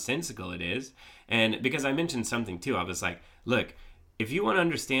how nonsensical it is. And because I mentioned something, too, I was like, look, if you want to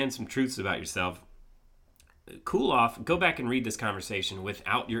understand some truths about yourself, cool off, go back and read this conversation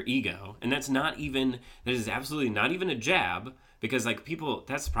without your ego. And that is absolutely not even a jab, because like people,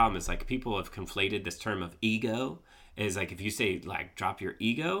 that's the problem, is like people have conflated this term of ego. Is like if you say like drop your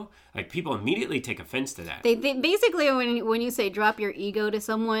ego, like people immediately take offense to that. They basically when you say drop your ego to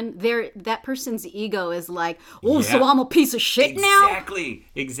someone, that person's ego is like, so I'm a piece of shit now.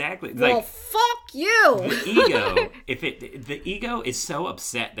 Exactly. Well, like, fuck you. The ego is so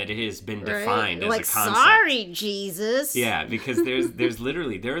upset that it has been defined as like, a concept. Sorry, Jesus. Yeah, because there's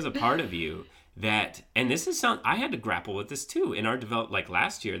literally there is a part of you that, and this is something I had to grapple with this too in our like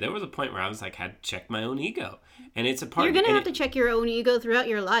last year. There was a point where I was like had to check my own ego. And it's a part. You're gonna have to check your own ego throughout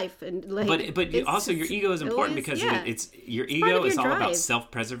your life, and like. But also your ego is important because it's your ego is all about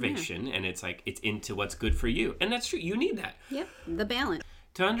self-preservation, and it's like it's into what's good for you, and that's true. You need that. Yep, the balance.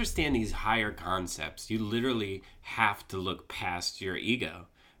 To understand these higher concepts, you literally have to look past your ego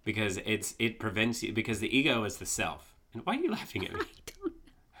because it prevents you, because the ego is the self. And why are you laughing at me? I don't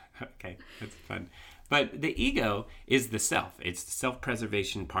know. Okay, that's fun. But the ego is the self. It's the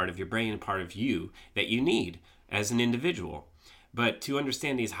self-preservation part of your brain, part of you that you need as an individual. But to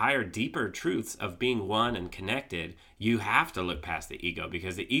understand these higher, deeper truths of being one and connected, you have to look past the ego,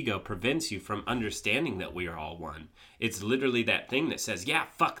 because the ego prevents you from understanding that we are all one. It's literally that thing that says, yeah,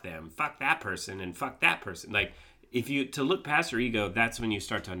 fuck them, fuck that person, and fuck that person. Like, to look past your ego, that's when you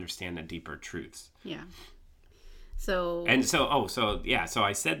start to understand the deeper truths. Yeah. So so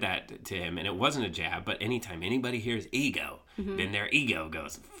I said that to him, and it wasn't a jab, but anytime anybody hears ego, then their ego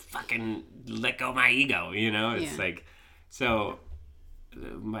goes, fucking let go my ego, It's like, so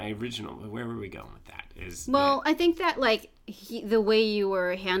my original, where were we going with that? I think that, like, the way you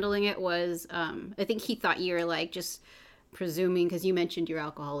were handling it was, I think he thought you were, like, just presuming, because you mentioned your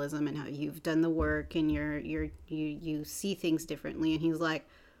alcoholism and how you've done the work and you see things differently, and he's like,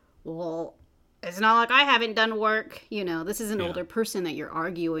 well, it's not like I haven't done work. This is an older person that you're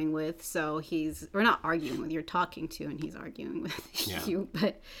arguing with. So we're not arguing with, you're talking to, and he's arguing with you.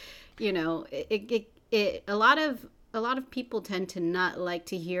 But, a lot of people tend to not like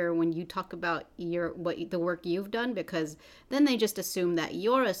to hear when you talk about the work you've done, because then they just assume that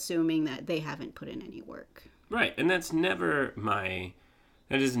you're assuming that they haven't put in any work. Right. And that is never my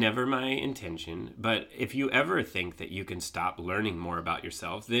intention. But if you ever think that you can stop learning more about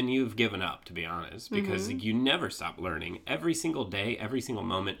yourself, then you've given up, to be honest, because you never stop learning. Every single day, every single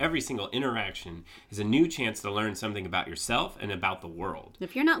moment, every single interaction is a new chance to learn something about yourself and about the world.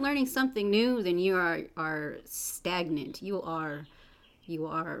 If you're not learning something new, then you are stagnant. You are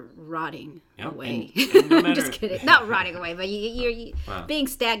rotting away. And no matter, I'm just kidding. Not rotting away, but you're being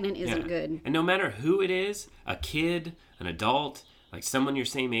stagnant isn't good. And no matter who it is, a kid, an adult, like someone your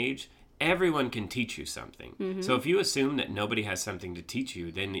same age, everyone can teach you something. So if you assume that nobody has something to teach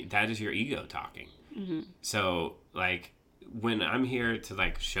you, then that is your ego talking. So, like, when I'm here to,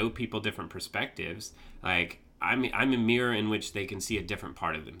 like, show people different perspectives, like, I'm a mirror in which they can see a different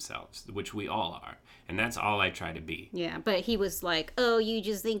part of themselves, which we all are. And that's all I try to be. Yeah, but he was like, oh, you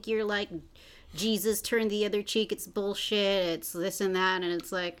just think you're like Jesus turned the other cheek. It's bullshit. It's this and that. And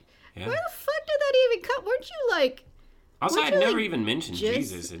it's like, where the fuck did that even come? Weren't you like... Also, I'd never even mentioned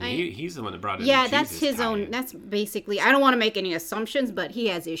Jesus, and he's the one that brought it. Yeah, that's his own. That's basically. I don't want to make any assumptions, but he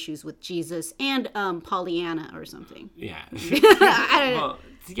has issues with Jesus and Pollyanna or something. Yeah. I don't know. Well,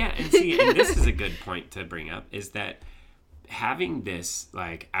 yeah, and this is a good point to bring up, is that having this,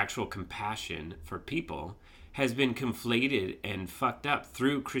 like, actual compassion for people has been conflated and fucked up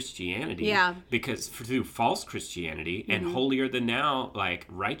through Christianity. Yeah. Because through false Christianity and holier than thou, like,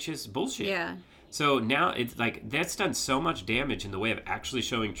 righteous bullshit. Yeah. So now it's like that's done so much damage in the way of actually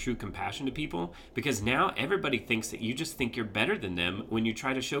showing true compassion to people, because now everybody thinks that you just think you're better than them when you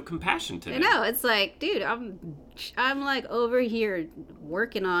try to show compassion to them. I know. It's like, dude, I'm like over here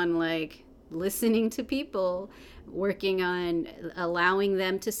working on, like, listening to people, working on allowing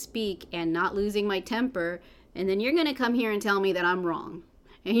them to speak and not losing my temper, and then you're going to come here and tell me that I'm wrong.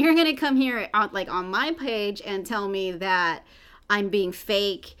 And you're going to come here on my page and tell me that I'm being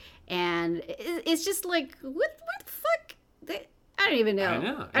fake. And it's just like, what the fuck? I don't even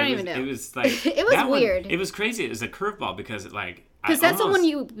know. I don't even know. It was like... it was weird. It was crazy. It was a curveball because, like... Because that's someone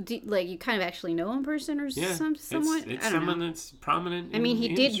you kind of actually know in person or somewhat? It's someone that's prominent. I mean, he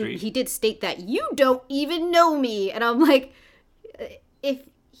did state that you don't even know me. And I'm like, if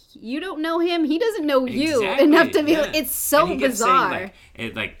you don't know him, he doesn't know you enough to be like, it's so bizarre.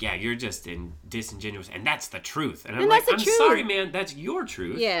 Saying, you're just disingenuous, and that's the truth. And I'm like, I'm truth. Sorry, man, that's your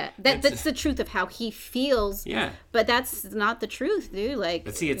truth. Yeah, that's the truth of how he feels. Yeah. But that's not the truth, dude. Like,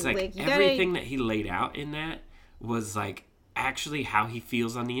 but see, it's like everything that he laid out in that was, like, actually how he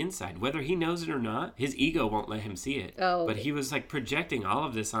feels on the inside. Whether he knows it or not, his ego won't let him see it. Oh. But he was, like, projecting all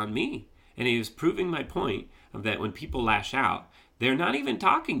of this on me. And he was proving my point of that when people lash out, they're not even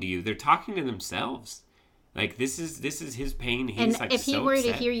talking to you. They're talking to themselves. Like, this is his pain. He's and like, if he so were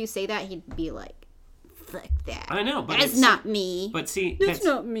upset. to hear you say that, he'd be like, fuck that. I know, but that's not me. But see, that's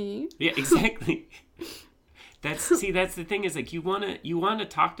not me. Yeah, exactly. That's the thing is, like, you wanna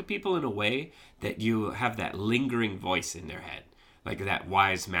talk to people in a way that you have that lingering voice in their head. Like that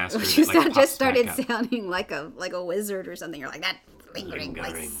wise master You that, like, just started sounding like a wizard or something. You're like, that lingering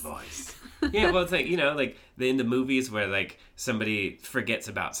voice. Yeah, well, it's like, like in the movies where, like, somebody forgets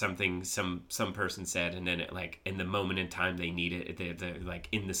about something some person said, and then it, like, in the moment in time they need it, they're like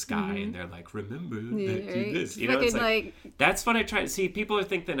in the sky, and they're like, remember that do this. It's like that's what I try to see. People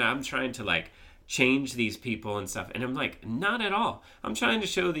think that I'm trying to, like, change these people and stuff, and I'm like, not at all. I'm trying to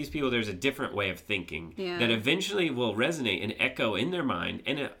show these people there's a different way of thinking that eventually will resonate and echo in their mind,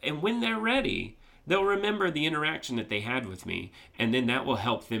 and when they're ready, they'll remember the interaction that they had with me, and then that will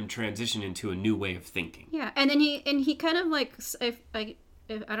help them transition into a new way of thinking. Yeah, and then he kind of, like, if I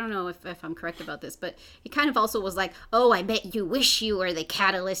don't know if I'm correct about this, but he kind of also was like, oh, I bet you wish you were the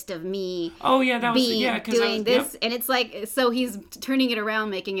catalyst of me. Oh yeah, that was doing this, and it's like, so he's turning it around,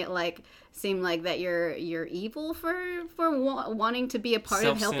 making it like, seem like that you're evil for wanting to be a part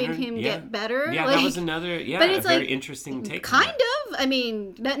of helping Self-centered, him yeah. get better. Yeah, like, that was another, but a it's very like, interesting take. kind of. I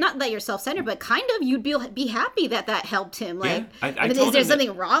mean, not that you're self-centered, but kind of. You'd be happy that helped him. Like, I mean, told is there him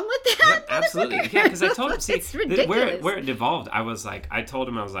something wrong with that? Yeah, absolutely. Yeah, because I told him, see, It's ridiculous. where it devolved, I was like, I told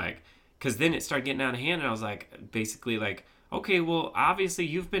him, I was like, because then it started getting out of hand, and I was like, basically like, okay, well, obviously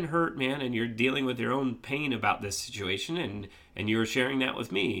you've been hurt, man, and you're dealing with your own pain about this situation, and you're sharing that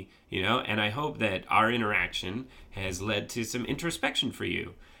with me, and I hope that our interaction has led to some introspection for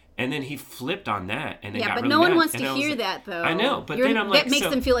you. And then he flipped on that, and it got but really no one mad. wants And to I was hear like, that, though. I know, but then I'm like, that makes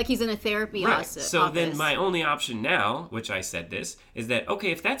them feel like he's in a therapy right. office. So then my only option now, which I said this, is that,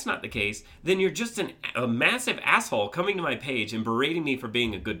 okay, if that's not the case, then you're just a massive asshole coming to my page and berating me for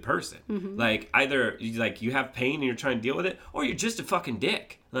being a good person. Mm-hmm. Like, either like you have pain and you're trying to deal with it, or you're just a fucking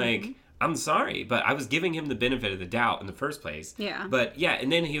dick. Like, Mm-hmm. I'm sorry, but I was giving him the benefit of the doubt in the first place. Yeah. But yeah,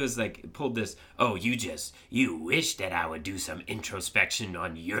 and then he was like, pulled this, oh, you wish that I would do some introspection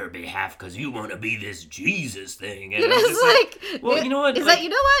on your behalf because you want to be this Jesus thing. And It I was is just like, well, you know what? It's Like, like, you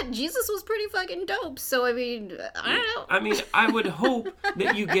know what? Jesus was pretty fucking dope. So, I mean, I don't know. I mean, I would hope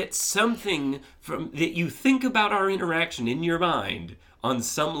that you get something that you think about our interaction in your mind on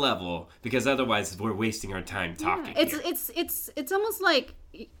some level, because otherwise we're wasting our time talking. It's almost like,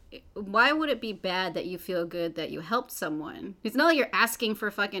 why would it be bad that you feel good that you helped someone? It's not like you're asking for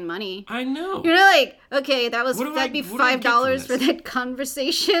fucking money. I know. You're not like, okay, that'd be what do I get from $5 for this? that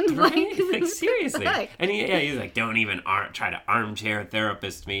conversation. Right? Like, seriously. Like, And he's like, don't even try to armchair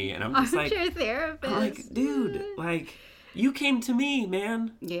therapist me. And I'm just like, armchair therapist. I'm like, dude, like, you came to me,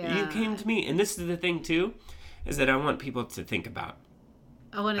 man. Yeah. You came to me. And this is the thing, too, is that I want people to think about.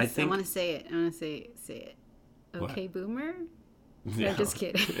 I want to say it. I want to say it. Okay, What? boomer? No. I'm just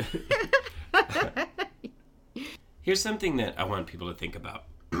kidding. Here's something that I want people to think about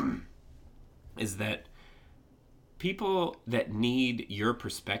is that people that need your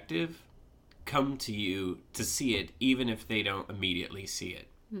perspective come to you to see it, even if they don't immediately see it.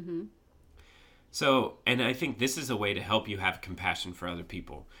 Mm-hmm. So, and I think this is a way to help you have compassion for other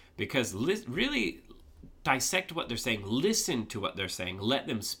people, because really dissect what they're saying, listen to what they're saying, let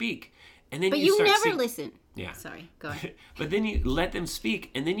them speak, and then But you you start never seeing, listen. Yeah. Sorry, go ahead. But then you let them speak,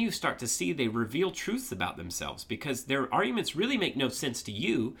 and then you start to see they reveal truths about themselves, because their arguments really make no sense to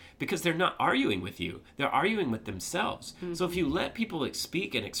you, because they're not arguing with you. They're arguing with themselves. Mm-hmm. So if you let people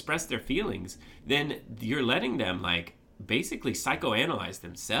speak and express their feelings, then you're letting them, like, basically psychoanalyze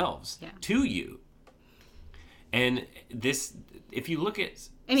themselves to you. And this, if you look at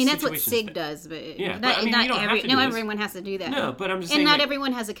I mean, that's what situations SIG that- does, but Yeah, not, but, I mean, not you don't have to do not this. everyone has to do that. No, but I'm just and saying, not like-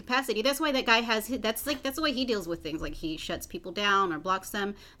 everyone has a capacity. That's why that guy has. That's the way he deals with things. Like, he shuts people down or blocks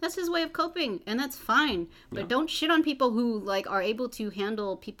them. That's his way of coping, and that's fine. But don't shit on people who, like, are able to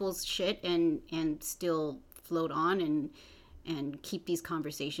handle people's shit and still float on and keep these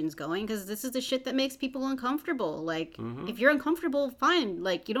conversations going, because this is the shit that makes people uncomfortable. Like, if you're uncomfortable, fine.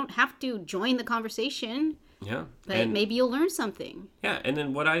 Like, you don't have to join the conversation. Yeah. But And- maybe you'll learn something. Yeah, and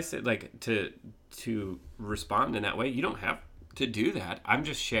then what I said, like, to respond in that way, you don't have to do that. I'm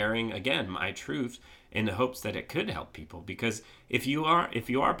just sharing, again, my truth in the hopes that it could help people. Because if you are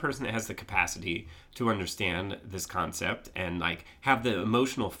a person that has the capacity to understand this concept and, like, have the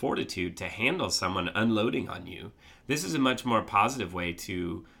emotional fortitude to handle someone unloading on you, this is a much more positive way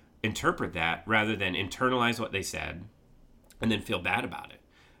to interpret that, rather than internalize what they said and then feel bad about it.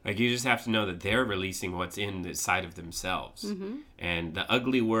 Like, you just have to know that they're releasing what's in the side of themselves. Mm-hmm. And the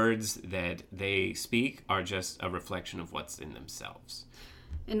ugly words that they speak are just a reflection of what's in themselves.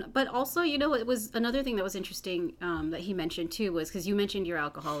 But also, you know, it was another thing that was interesting that he mentioned too, was because you mentioned your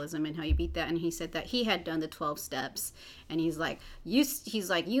alcoholism and how you beat that, and he said that he had done the 12 steps, and he's like,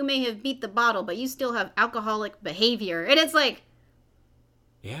 you may have beat the bottle, but you still have alcoholic behavior, and it's like,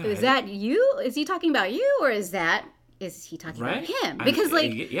 Yeah, is that you? Is he talking about you, or is he talking about him? Because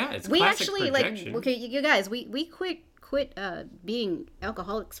it's we classic actually projection. like, okay, you guys, we quit being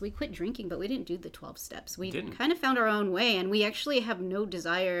alcoholics. We quit drinking, but we didn't do the 12 steps. We kind of found our own way, and we actually have no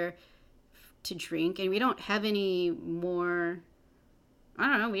desire to drink, and we don't have any more, I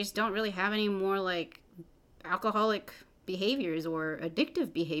don't know, we just don't really have any more, like, alcoholic behaviors or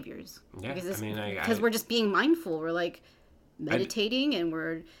addictive behaviors. Yeah, Because we're just being mindful. We're, like, meditating, and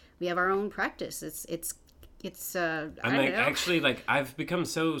we have our own practice. Actually, like, I've become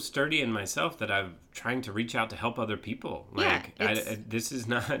so sturdy in myself that I'm trying to reach out to help other people. Like, this is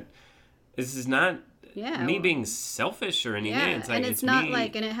not me being selfish or anything. Yeah, it's like, and it's not me.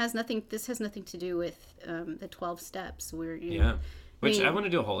 like, and this has nothing to do with the 12 steps. Which I want to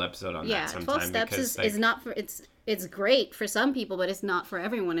do a whole episode on that sometime. 12 steps is not for, it's great for some people, but it's not for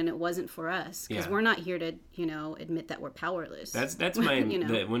everyone, and it wasn't for us. Because we're not here to, admit that we're powerless. That's my,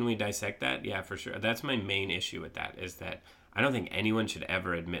 when we dissect that, yeah, for sure. That's my main issue with that, is that I don't think anyone should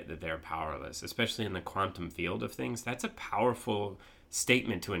ever admit that they're powerless, especially in the quantum field of things. That's a powerful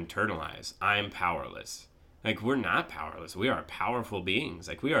statement to internalize. I'm powerless. Like, we're not powerless. We are powerful beings.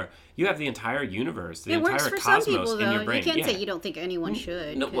 Like, you have the entire universe, the entire cosmos in your brain. You can't say you don't think anyone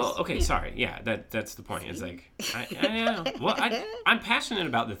should. No, well, okay, sorry. Yeah, that's the point. It's like, I know. Well, I'm passionate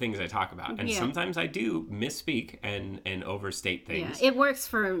about the things I talk about. And sometimes I do misspeak and overstate things. Yeah, it works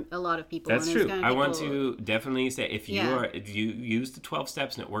for a lot of people. That's true. I want to definitely say, if you use the 12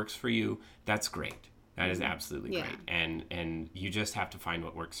 steps and it works for you, that's great. That is absolutely great. And you just have to find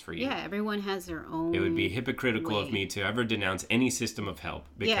what works for you. Yeah, everyone has their own. It would be hypocritical of me to ever denounce any system of help,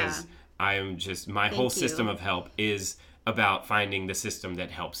 because I am just, my whole system of help is about finding the system that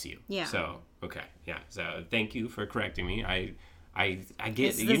helps you. Yeah. So, okay. Yeah. So thank you for correcting me. I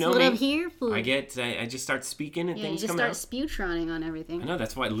get, that's what I'm here for. I just start speaking and things come out. You just start spewtroning on everything. I know,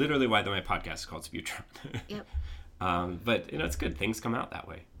 that's literally why my podcast is called Spewtron. Yep. But, it's good. Things come out that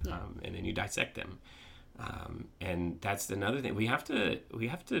way. Yeah. And then you dissect them. And that's another thing. We have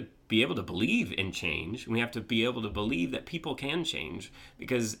to be able to believe in change. We have to be able to believe that people can change.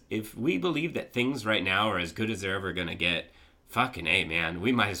 Because if we believe that things right now are as good as they're ever going to get, fucking A, man,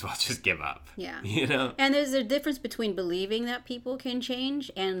 we might as well just give up. Yeah. And there's a difference between believing that people can change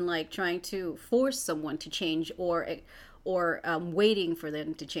and, like, trying to force someone to change or waiting for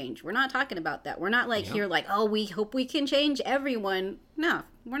them to change. We're not talking about that. We're not here like, oh, we hope we can change everyone. No,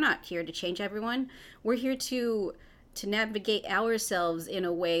 we're not here to change everyone. We're here to navigate ourselves in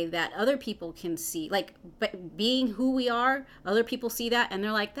a way that other people can see. Like, but being who we are, other people see that and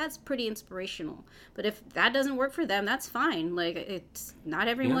they're like, that's pretty inspirational. But if that doesn't work for them, that's fine. Like, it's not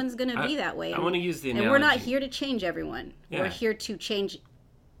everyone's going to be that way. I want to use the analogy. And we're not here to change everyone. Yeah. We're here to change,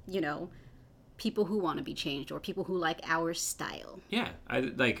 people who want to be changed or people who like our style. Yeah,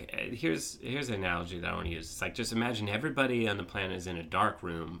 here's an analogy that I want to use. It's like, just imagine everybody on the planet is in a dark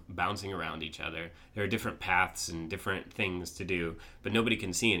room bouncing around each other. There are different paths and different things to do, but nobody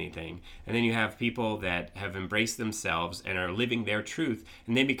can see anything. And then you have people that have embraced themselves and are living their truth,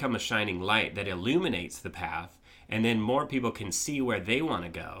 and they become a shining light that illuminates the path. And then more people can see where they want to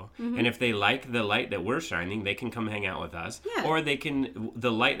go. Mm-hmm. And if they like the light that we're shining, they can come hang out with us. Yeah. Or the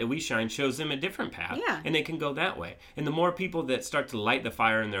light that we shine shows them a different path. Yeah. And they can go that way. And the more people that start to light the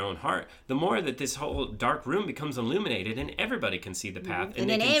fire in their own heart, the more that this whole dark room becomes illuminated and everybody can see the path. Mm-hmm. And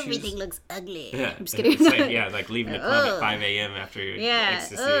then everything looks ugly. Yeah. I'm just kidding. It's like leaving the club at 5 a.m. after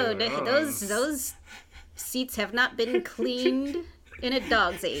ecstasy. Those seats have not been cleaned in a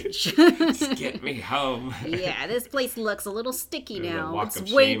dog's age. Just get me home. Yeah, this place looks a little sticky now. Walk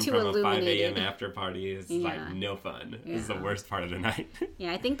it's way too from illuminated. A 5 a.m. after party is like no fun. Yeah. This is the worst part of the night.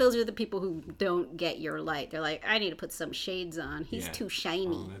 Yeah, I think those are the people who don't get your light. They're like, I need to put some shades on. He's too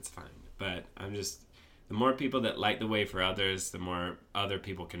shiny. Oh, that's fine. But the more people that light the way for others, the more other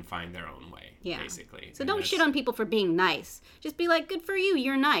people can find their own way, basically. So don't shit on people for being nice. Just be like, good for you,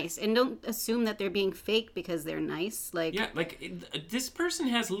 you're nice. And don't assume that they're being fake because they're nice. This person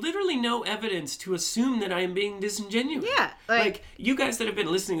has literally no evidence to assume that I am being disingenuous. Yeah. Like, you guys that have been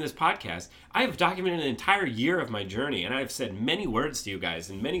listening to this podcast, I have documented an entire year of my journey, and I have said many words to you guys,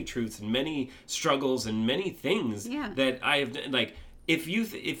 and many truths, and many struggles, and many things that I have, like... If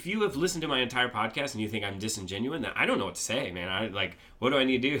you have listened to my entire podcast and you think I'm disingenuous, then I don't know what to say, man. What do I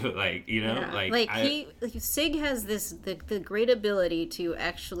need to do? Sig has the great ability to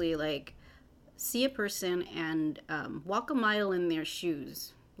actually see a person and walk a mile in their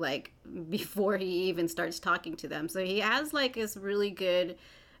shoes, before he even starts talking to them. So he has this really good,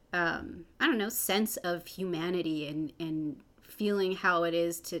 sense of humanity and feeling how it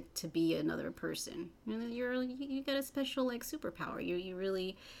is to be another person. You got a special superpower. You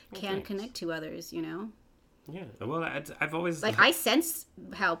really can connect to others. Yeah. Well, I've always I sense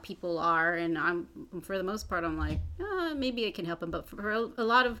how people are, and for the most part I'm like, maybe I can help them. But for a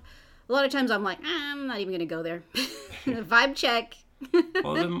lot of times I'm like, I'm not even gonna go there. Vibe check.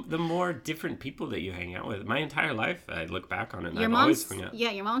 Well, the more different people that you hang out with, my entire life, I look back on it, and I've always hung out.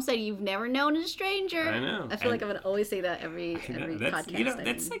 Yeah, your mom said you've never known a stranger. I know. I feel like I would always say that every podcast.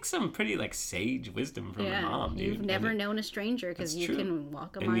 That's some pretty sage wisdom from my mom, dude. You've never known a stranger because you can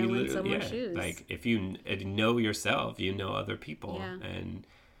walk a mile in someone's shoes. If you know yourself, you know other people, and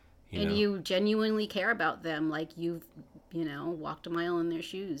you genuinely care about them. You've walked a mile in their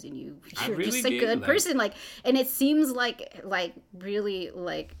shoes, and you're really just a good person. And it seems really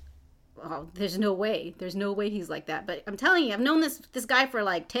oh, there's no way he's like that. But I'm telling you, I've known this guy for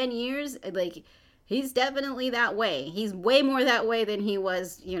like 10 years. Like, he's definitely that way. He's way more that way than he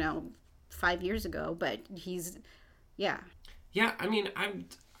was, 5 years ago. But he's, yeah. Yeah, I mean, I'm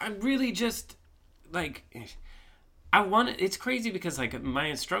really just, like, it's crazy because, like,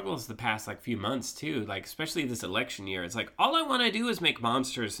 my struggles the past, like, few months, too, like, especially this election year, it's like, all I want to do is make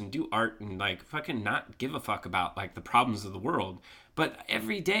monsters and do art and, like, fucking not give a fuck about, like, the problems of the world. But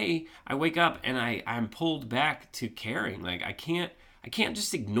every day I wake up and I'm pulled back to caring. Like, I can't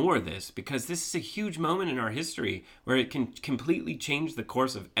just ignore this, because this is a huge moment in our history where it can completely change the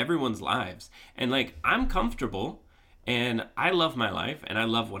course of everyone's lives. And, like, I'm comfortable and I love my life and I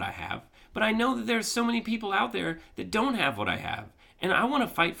love what I have. But I know that there's so many people out there that don't have what I have. And I want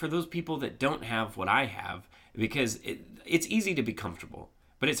to fight for those people that don't have what I have, because it's easy to be comfortable.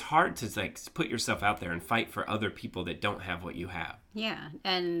 But it's hard to, like, put yourself out there and fight for other people that don't have what you have. Yeah.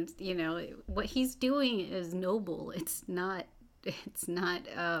 And, what he's doing is noble. It's not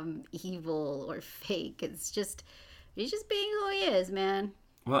evil or fake. He's just being who he is, man.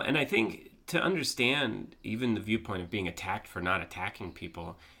 Well, and I think to understand even the viewpoint of being attacked for not attacking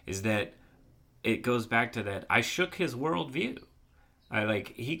people is that it goes back to that I shook his worldview.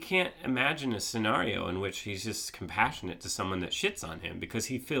 He can't imagine a scenario in which he's just compassionate to someone that shits on him, because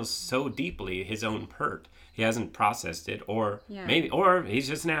he feels so deeply his own hurt. He hasn't processed it, or he's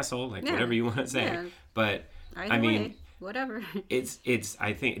just an asshole, whatever you want to say. Yeah. But either way, whatever. It's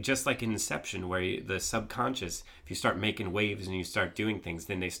I think just like in Inception, where the subconscious, if you start making waves and you start doing things,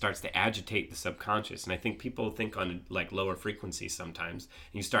 then they starts to agitate the subconscious. And I think people think on, like, lower frequencies sometimes,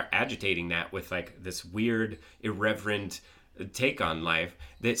 and you start agitating that with, like, this weird, irreverent take on life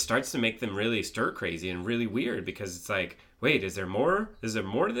that starts to make them really stir crazy and really weird, because it's like, wait, is there more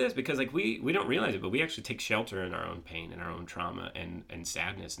to this? Because, like, we don't realize it, but we actually take shelter in our own pain and our own trauma and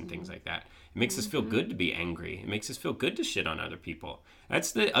sadness and things like that. It makes us feel good to be angry. It makes us feel good to shit on other people.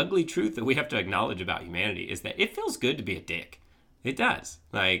 That's the ugly truth that we have to acknowledge about humanity, is that it feels good to be a dick. It does.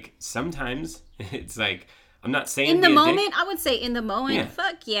 Like, sometimes it's like, I'm not saying in the moment. I would say in the moment. Yeah.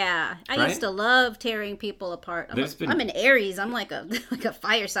 Fuck yeah! I used to love tearing people apart. I'm an Aries. I'm like a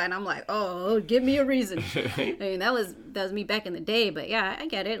fire sign. I'm like, oh, give me a reason. Right? I mean, that was me back in the day. But yeah, I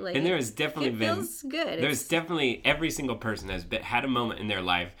get it. Like, and there's definitely feels good. There's definitely every single person has had a moment in their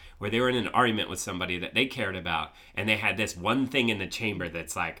life where they were in an argument with somebody that they cared about, and they had this one thing in the chamber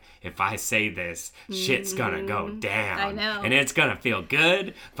that's like, if I say this, shit's gonna go down. I know, and it's gonna feel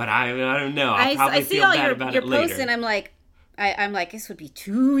good, but I don't know. I'll probably feel bad about it later. Posts, and I'm like, this would be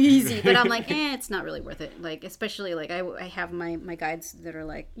too easy, but I'm like, it's not really worth it. Like, especially like I have my guides that are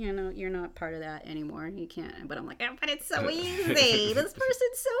like, you're not part of that anymore. You can't. But I'm like, but it's so easy. This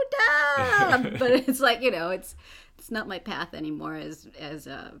person's so dumb. But it's like, it's not my path anymore as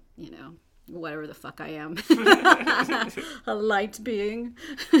whatever the fuck I am, a light being.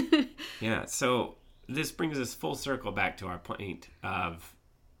 Yeah. So this brings us full circle back to our point of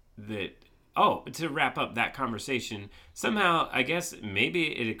that. Oh, to wrap up that conversation, somehow, I guess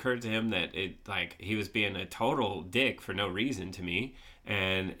maybe it occurred to him that he was being a total dick for no reason to me.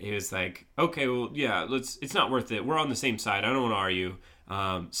 And he was like, okay, well, yeah, it's not worth it. We're on the same side. I don't want to argue.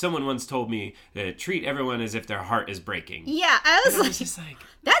 Someone once told me to treat everyone as if their heart is breaking. Yeah, I was just like,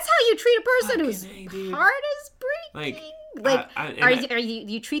 that's how you treat a person whose heart is breaking?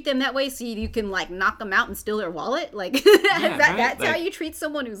 You treat them that way so you can, like, knock them out and steal their wallet? Like, that's how you treat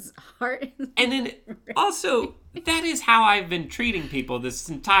someone whose heart is And then, also, that is how I've been treating people this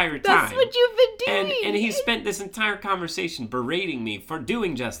entire time. That's what you've been doing. And he spent this entire conversation berating me for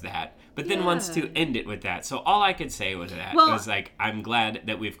doing just that, but then wants to end it with that. So all I could say was was like, I'm glad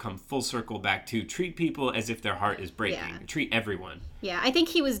that we've come full circle back to treat people as if their heart is breaking. Yeah. Treat everyone. Yeah, I think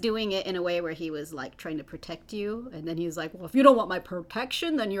he was doing it in a way where he was, like, trying to protect you, and then he was like, well, if you don't want my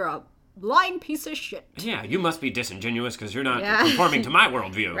protection, then you're a lying piece of shit. Yeah, you must be disingenuous because you're not conforming to my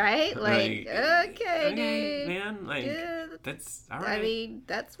worldview. Right? Like, okay, dude. Man, that's all right. I mean,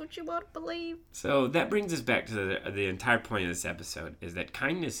 that's what you want to believe. So that brings us back to the entire point of this episode, is that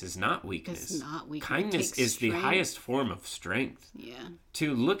kindness is not weakness. It's not weakness. Kindness is the highest form of strength. Yeah.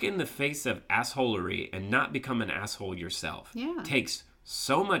 To look in the face of assholery and not become an asshole yourself takes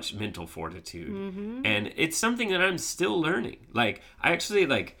so much mental fortitude. Mm-hmm. And it's something that I'm still learning. Like, I actually,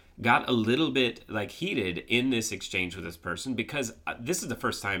 got a little bit, heated in this exchange with this person, because this is the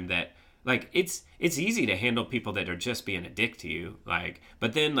first time that, it's easy to handle people that are just being a dick to you.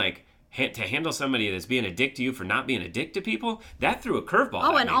 But then, to handle somebody that's being a dick to you for not being a dick to people, that threw a curveball.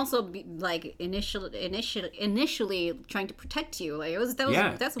 Oh, at and me. also like initially trying to protect you. Like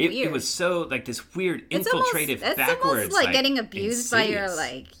that's weird. It was so like this weird It's infiltrative almost backwards, like getting abused insidious.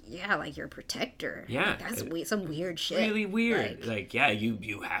 by your like your protector. Yeah, That's some weird shit. Really weird. Like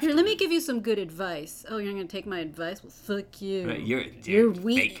you have Here, to. let me give you some good advice. Oh, you're gonna take my advice? Well, fuck you. Right, You're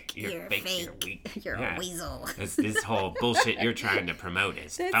weak. Fake. You're fake. You're weak. You're a weasel. This whole bullshit you're trying to promote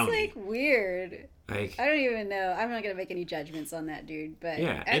is That's phony. like weird. Like, I don't even know. I'm not gonna make any judgments on that dude, but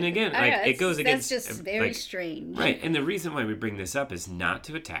yeah, and again, like it goes against that's just very strange, right? And the reason why we bring this up is not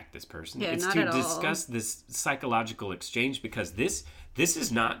to attack this person; it's not to at all. discuss this psychological exchange because this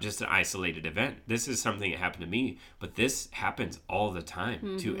is not just an isolated event. This is something that happened to me, but this happens all the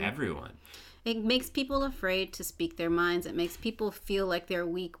time to everyone. It makes people afraid to speak their minds. It makes people feel like they're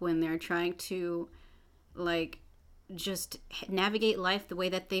weak when they're trying to, like, just navigate life the way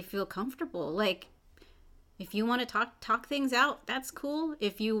that they feel comfortable. Like, if you want to talk things out, that's cool.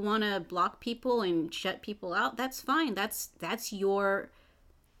 If you want to block people and shut people out, that's fine. That's your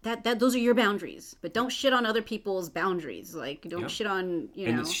those are your boundaries. But don't shit on other people's boundaries. Like, don't shit on,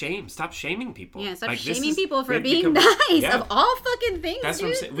 And it's shame. Stop shaming people. Yeah, stop like, shaming people for being nice. Of all fucking things, that's dude.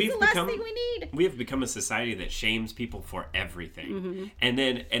 What I'm saying. That's the last thing we need. We have become a society that shames people for everything.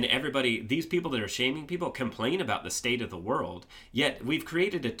 And everybody, these people that are shaming people complain about the state of the world. Yet we've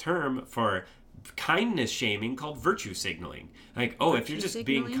created a term for kindness shaming called virtue signaling. Like, if you're just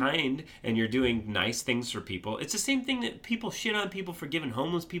being kind and you're doing nice things for people, it's the same thing that people shit on people for giving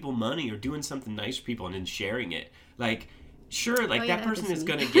homeless people money or doing something nice for people and then sharing it. Like, sure, like that person is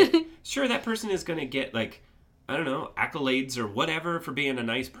gonna get that person is gonna get, like, I don't know, accolades or whatever for being a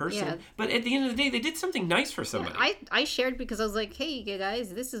nice person. Yeah. But at the end of the day, they did something nice for somebody. Yeah, I shared because I was like, hey, you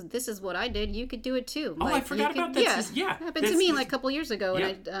guys, this is what I did. You could do it too. Oh, like, I forgot about that. Yeah, it happened to me like a couple years ago,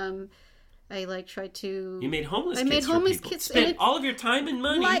 and I like tried to. You made homeless kids. Spent all of your time and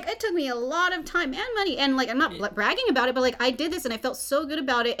money. Like, it took me a lot of time and money, and like I'm not bragging about it, but like I did this and I felt so good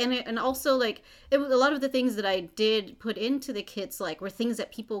about it, and also like it was a lot of the things that I did put into the kits like were things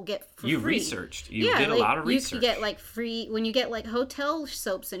that people get for free. You researched. You did a lot of research. You could get like free when you get like hotel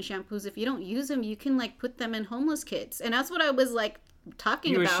soaps and shampoos. If you don't use them, you can like put them in homeless kits, and that's what I was like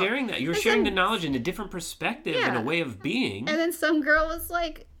talking about. You were sharing that. You were sharing the knowledge in a different perspective and a way of being. And then some girl was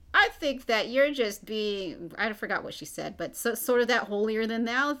like, I think that you're just being, I forgot what she said, but sort of that holier than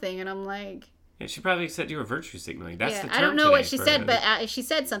thou thing. And I'm like... Yeah, she probably said you were virtue signaling. That's the term. I don't know what she said, but she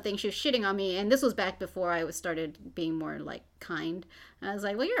said something. She was shitting on me. And this was back before I started being more, like, kind. And I was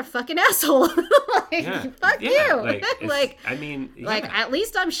like, well, you're a fucking asshole. Fuck you. Like, I mean... Yeah. Like, at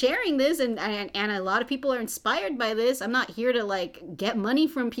least I'm sharing this, and a lot of people are inspired by this. I'm not here to, like, get money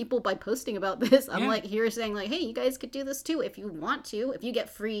from people by posting about this. I'm, like, here saying, like, hey, you guys could do this, too, if you want to. If you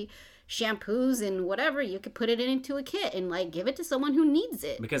get free shampoos and whatever, you could put it into a kit and like give it to someone who needs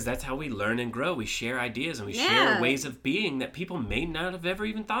it. Because that's how we learn and grow. We share ideas and we share ways of being that people may not have ever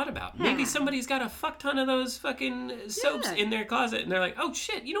even thought about. Maybe somebody's got a fuck ton of those fucking soaps in their closet and they're like, oh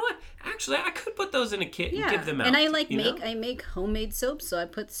shit, you know what? Actually, I could put those in a kit and give them out. And I make homemade soaps, so I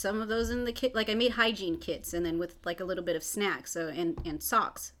put some of those in the kit. Like I made hygiene kits and then with like a little bit of snacks and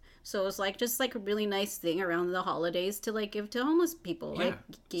socks. So it was like just like a really nice thing around the holidays to like give to homeless people. Yeah. I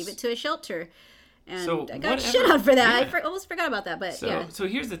gave it to a shelter. And I got shit on for that. I almost forgot about that, but So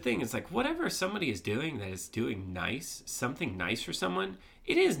here's the thing. It's like whatever somebody is doing that is doing something nice for someone,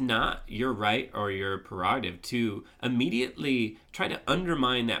 it is not your right or your prerogative to immediately try to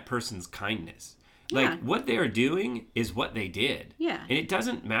undermine that person's kindness. Like, what they're doing is what they did. Yeah. And it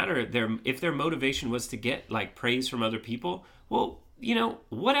doesn't matter if their motivation was to get, like, praise from other people. Well, you know,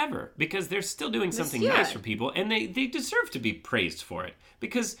 whatever, because they're still doing something nice for people, and they deserve to be praised for it,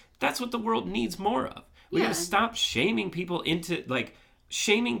 because that's what the world needs more of. We gotta stop shaming people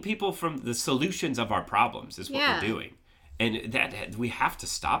shaming people from the solutions of our problems is what we're doing. And that we have to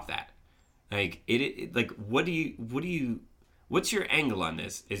stop that. Like, what's your angle on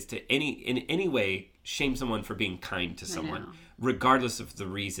this? Is to in any way shame someone for being kind to someone, regardless of the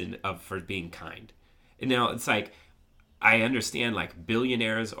reason for being kind. And now it's like, I understand, like,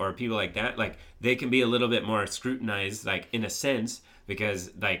 billionaires or people like that, like, they can be a little bit more scrutinized, like, in a sense, because,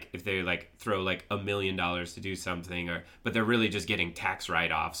 like, if they, like, throw, like, $1 million to do something, but they're really just getting tax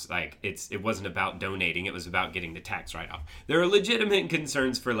write-offs, like, it wasn't about donating, it was about getting the tax write-off. There are legitimate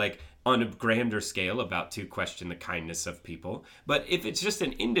concerns for, like, on a grander scale about to question the kindness of people, but if it's just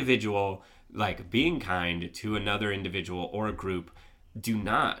an individual, like, being kind to another individual or a group, do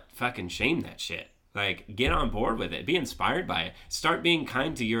not fucking shame that shit. Like, get on board with it. Be inspired by it. Start being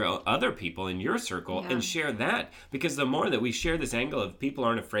kind to your other people in your circle and share that. Because the more that we share this angle of people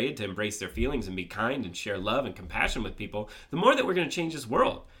aren't afraid to embrace their feelings and be kind and share love and compassion with people, the more that we're going to change this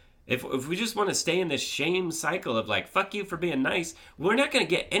world. If we just want to stay in this shame cycle of like, fuck you for being nice, we're not going to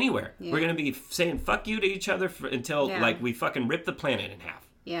get anywhere. Yeah. We're going to be saying fuck you to each other until like we fucking rip the planet in half.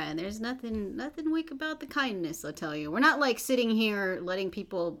 Yeah, and there's nothing weak about the kindness, I'll tell you. We're not like sitting here letting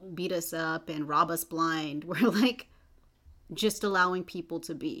people beat us up and rob us blind. We're like just allowing people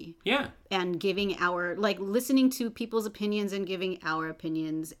to be. Yeah. And giving our, like, listening to people's opinions and giving our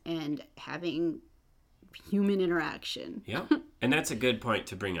opinions and having human interaction. Yeah. And that's a good point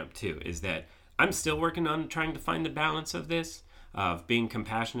to bring up too, is that I'm still working on trying to find the balance of this, of being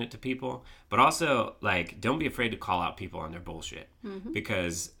compassionate to people, but also, like, don't be afraid to call out people on their bullshit. Mm-hmm.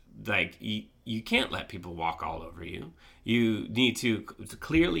 Because, like, you can't let people walk all over you. You need to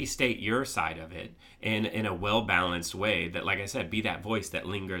clearly state your side of it in a well-balanced way that, like I said, be that voice that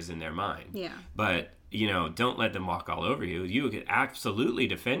lingers in their mind. Yeah. But, you know, don't let them walk all over you. You could absolutely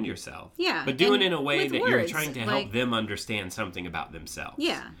defend yourself. Yeah. But do it in a way that you're trying to help them understand something about themselves.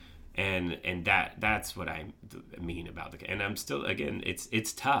 Yeah. And that's what I mean about the. And I'm still, again,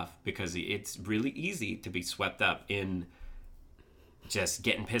 it's tough because it's really easy to be swept up in just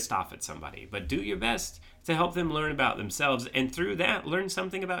getting pissed off at somebody. But do your best to help them learn about themselves, and through that, learn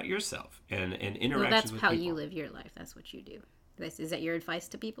something about yourself and interactions with people. That's how you live your life. That's what you do. Is that your advice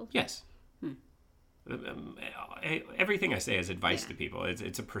to people? Yes. Everything I say is advice to people.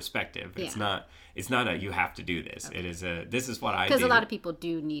 It's a perspective. It's not a you have to do this. Okay. It is a this is what I do. Because a lot of people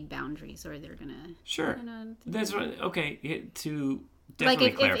do need boundaries, or they're gonna That's what to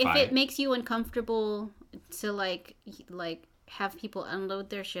definitely clarify. If it makes you uncomfortable to like have people unload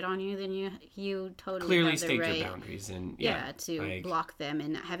their shit on you, then you totally clearly have the state right, your boundaries and to block them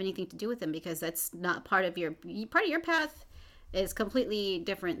and not have anything to do with them, because that's not part of your path. Is completely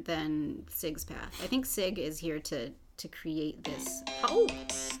different than Sig's path. I think Sig is here to create this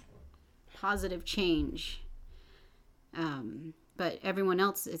positive change. But everyone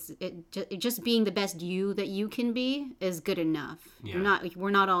else, just being the best you that you can be is good enough. Yeah.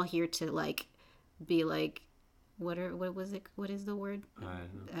 We're not all here to like be like what is the word?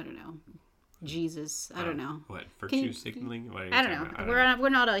 I don't know. Jesus. I don't know. What virtue signaling? What I don't know. We're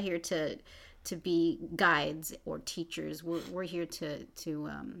not all here to be guides or teachers. We're here to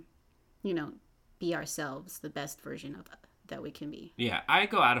be ourselves, the best version of that we can be. Yeah, I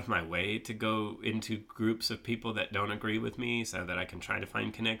go out of my way to go into groups of people that don't agree with me so that I can try to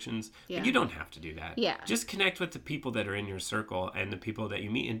find connections. Yeah. But you don't have to do that. Yeah. Just connect with the people that are in your circle and the people that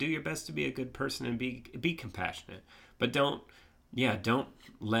you meet, and do your best to be a good person and be compassionate. But don't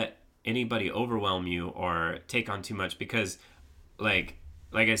let anybody overwhelm you or take on too much, because like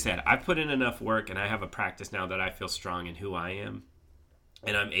I said, I've put in enough work and I have a practice now that I feel strong in who I am,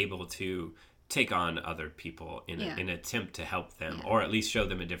 and I'm able to take on other people in an attempt to help them, or at least show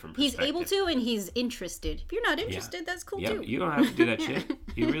them a different perspective. He's able to, and he's interested. If you're not interested, that's cool too. You don't have to do that shit.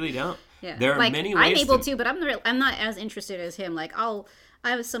 You really don't. Yeah. There are many ways. I'm able to, but I'm not as interested as him. Like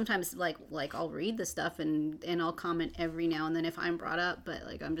I was sometimes like I'll read the stuff and I'll comment every now and then if I'm brought up, but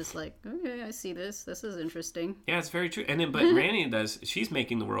like I'm just like, okay, I see this. This is interesting. Yeah, it's very true. And then, but Randy she's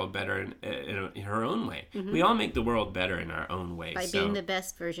making the world better in her own way. Mm-hmm. We all make the world better in our own way. By being the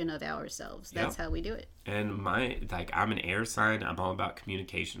best version of ourselves. That's how we do it. And I'm an air sign. I'm all about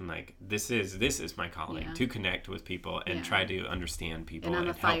communication. Like this is my calling, to connect with people and try to understand people. And I'm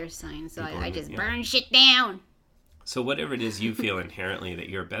a fire sign, so I just burn shit down. So whatever it is you feel inherently that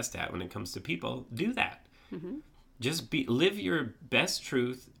you're best at when it comes to people, do that. Mm-hmm. Just live your best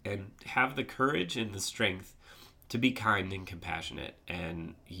truth and have the courage and the strength to be kind and compassionate,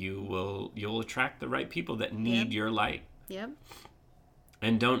 and you'll attract the right people that need your light. Yep.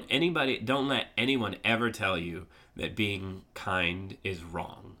 And don't let anyone ever tell you that being kind is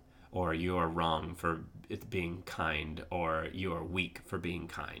wrong, or you are wrong for being kind, or you are weak for being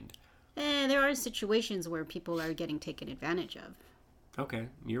kind. There are situations where people are getting taken advantage of. Okay,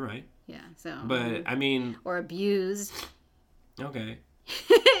 you're right. Yeah, so. But I mean. Or abused. Okay.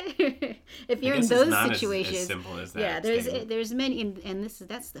 If you're in those situations, as simple as that. Yeah, there's many, and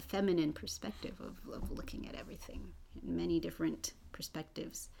that's the feminine perspective of looking at everything in many different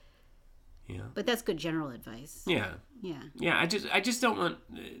perspectives. Yeah. But that's good general advice. Yeah. Yeah. Yeah. I just don't want.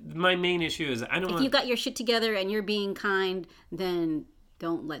 My main issue is I don't want. If you got your shit together and you're being kind, then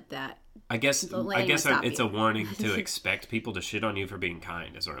don't let that. I guess it's a warning to expect people to shit on you for being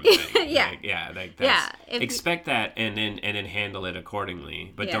kind. Is what I'm saying. Expect that and then handle it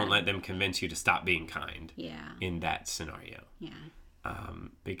accordingly. But don't let them convince you to stop being kind. Yeah. In that scenario. Yeah.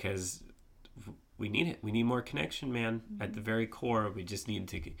 Because we need it. We need more connection, man. At the very core, we just need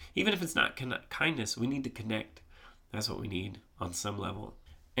to, even if it's not kindness, we need to connect. That's what we need on some level.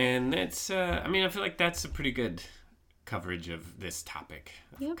 And that's, I feel like that's a pretty good coverage of this topic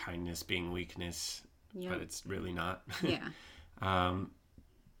of kindness being weakness, but it's really not. Yeah. Well,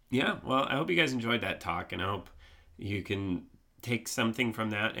 I hope you guys enjoyed that talk, and I hope you can take something from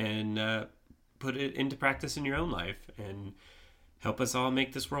that and put it into practice in your own life and help us all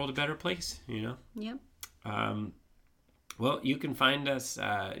make this world a better place, Yep. Well, you can find us,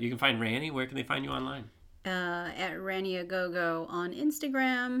 you can find Ranny. Where can they find you online? At Ranny-A-Go-Go on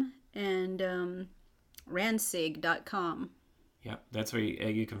Instagram and ransig.com. Yeah, that's where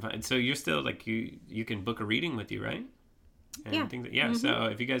you can find. So you're still like you can book a reading with you, right? And So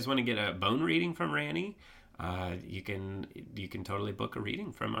if you guys want to get a bone reading from Ranny, you can totally book a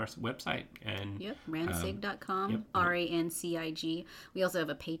reading from our website. And ransig.com, RANCIG. We also have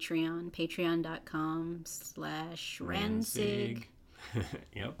a Patreon, patreon.com/ransig.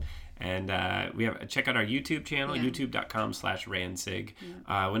 Yep. And we have check out our YouTube channel, youtube.com/ransig.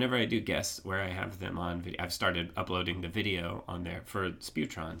 Whenever I do guests where I have them on video, I've started uploading the video on there for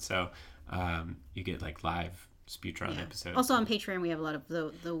Sputron. So you get like live Sputron episodes. Also on Patreon, we have a lot of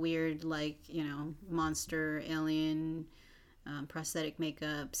the weird, monster, alien, prosthetic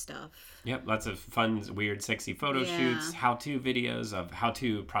makeup stuff. Yep, lots of fun, weird, sexy photo shoots, how-to videos of how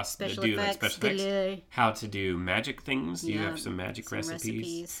to special effects, how to do magic things. You have some magic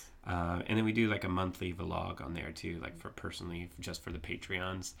recipes. And then we do like a monthly vlog on there too, like for personally, just for the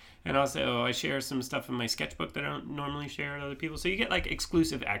Patreons. And also I share some stuff in my sketchbook that I don't normally share with other people. So you get like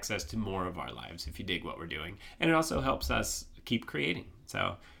exclusive access to more of our lives if you dig what we're doing. And it also helps us keep creating.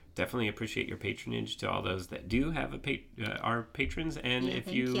 So definitely appreciate your patronage to all those that do have our patrons. And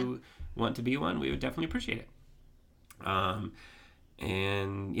if you want to be one, we would definitely appreciate it.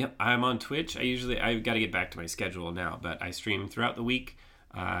 And yep, I'm on Twitch. I've got to get back to my schedule now, but I stream throughout the week.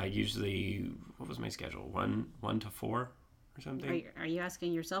 Usually, what was my schedule? 1 to 4 or something? Are you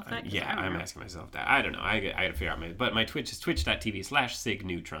asking yourself that? I'm asking myself that. I don't know. I got to figure out but my Twitch is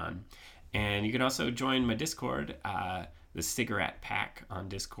twitch.tv/SigNeutron. And you can also join my Discord, the Cigarette Pack on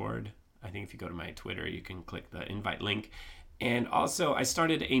Discord. I think if you go to my Twitter, you can click the invite link. And also, I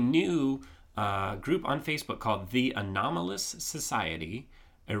started a new group on Facebook called The Anomalous Society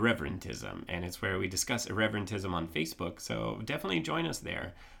Irreverentism, and it's where we discuss irreverentism on Facebook, so definitely join us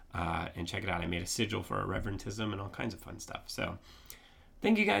there and check it out. I made a sigil for irreverentism and all kinds of fun stuff. So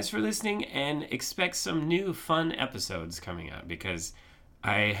thank you guys for listening, and expect some new fun episodes coming up, because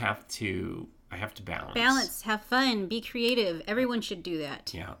I have to balance, have fun, be creative. Everyone should do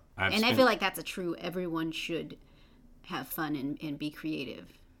that. I feel like that's a true, everyone should have fun and be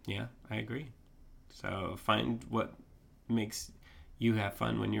creative. Yeah, I agree. So find what makes you have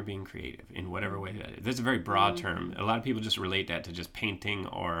fun when you're being creative in whatever way that is. That's a very broad term. A lot of people just relate that to just painting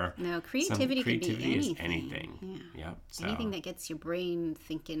or... No, creativity can be anything. Is anything. Yeah. So, anything that gets your brain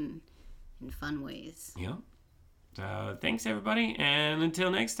thinking in fun ways. Yeah. So thanks, everybody. And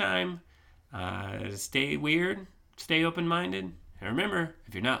until next time, stay weird, stay open-minded. And remember,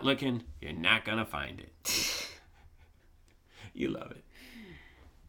 if you're not looking, you're not going to find it. You love it.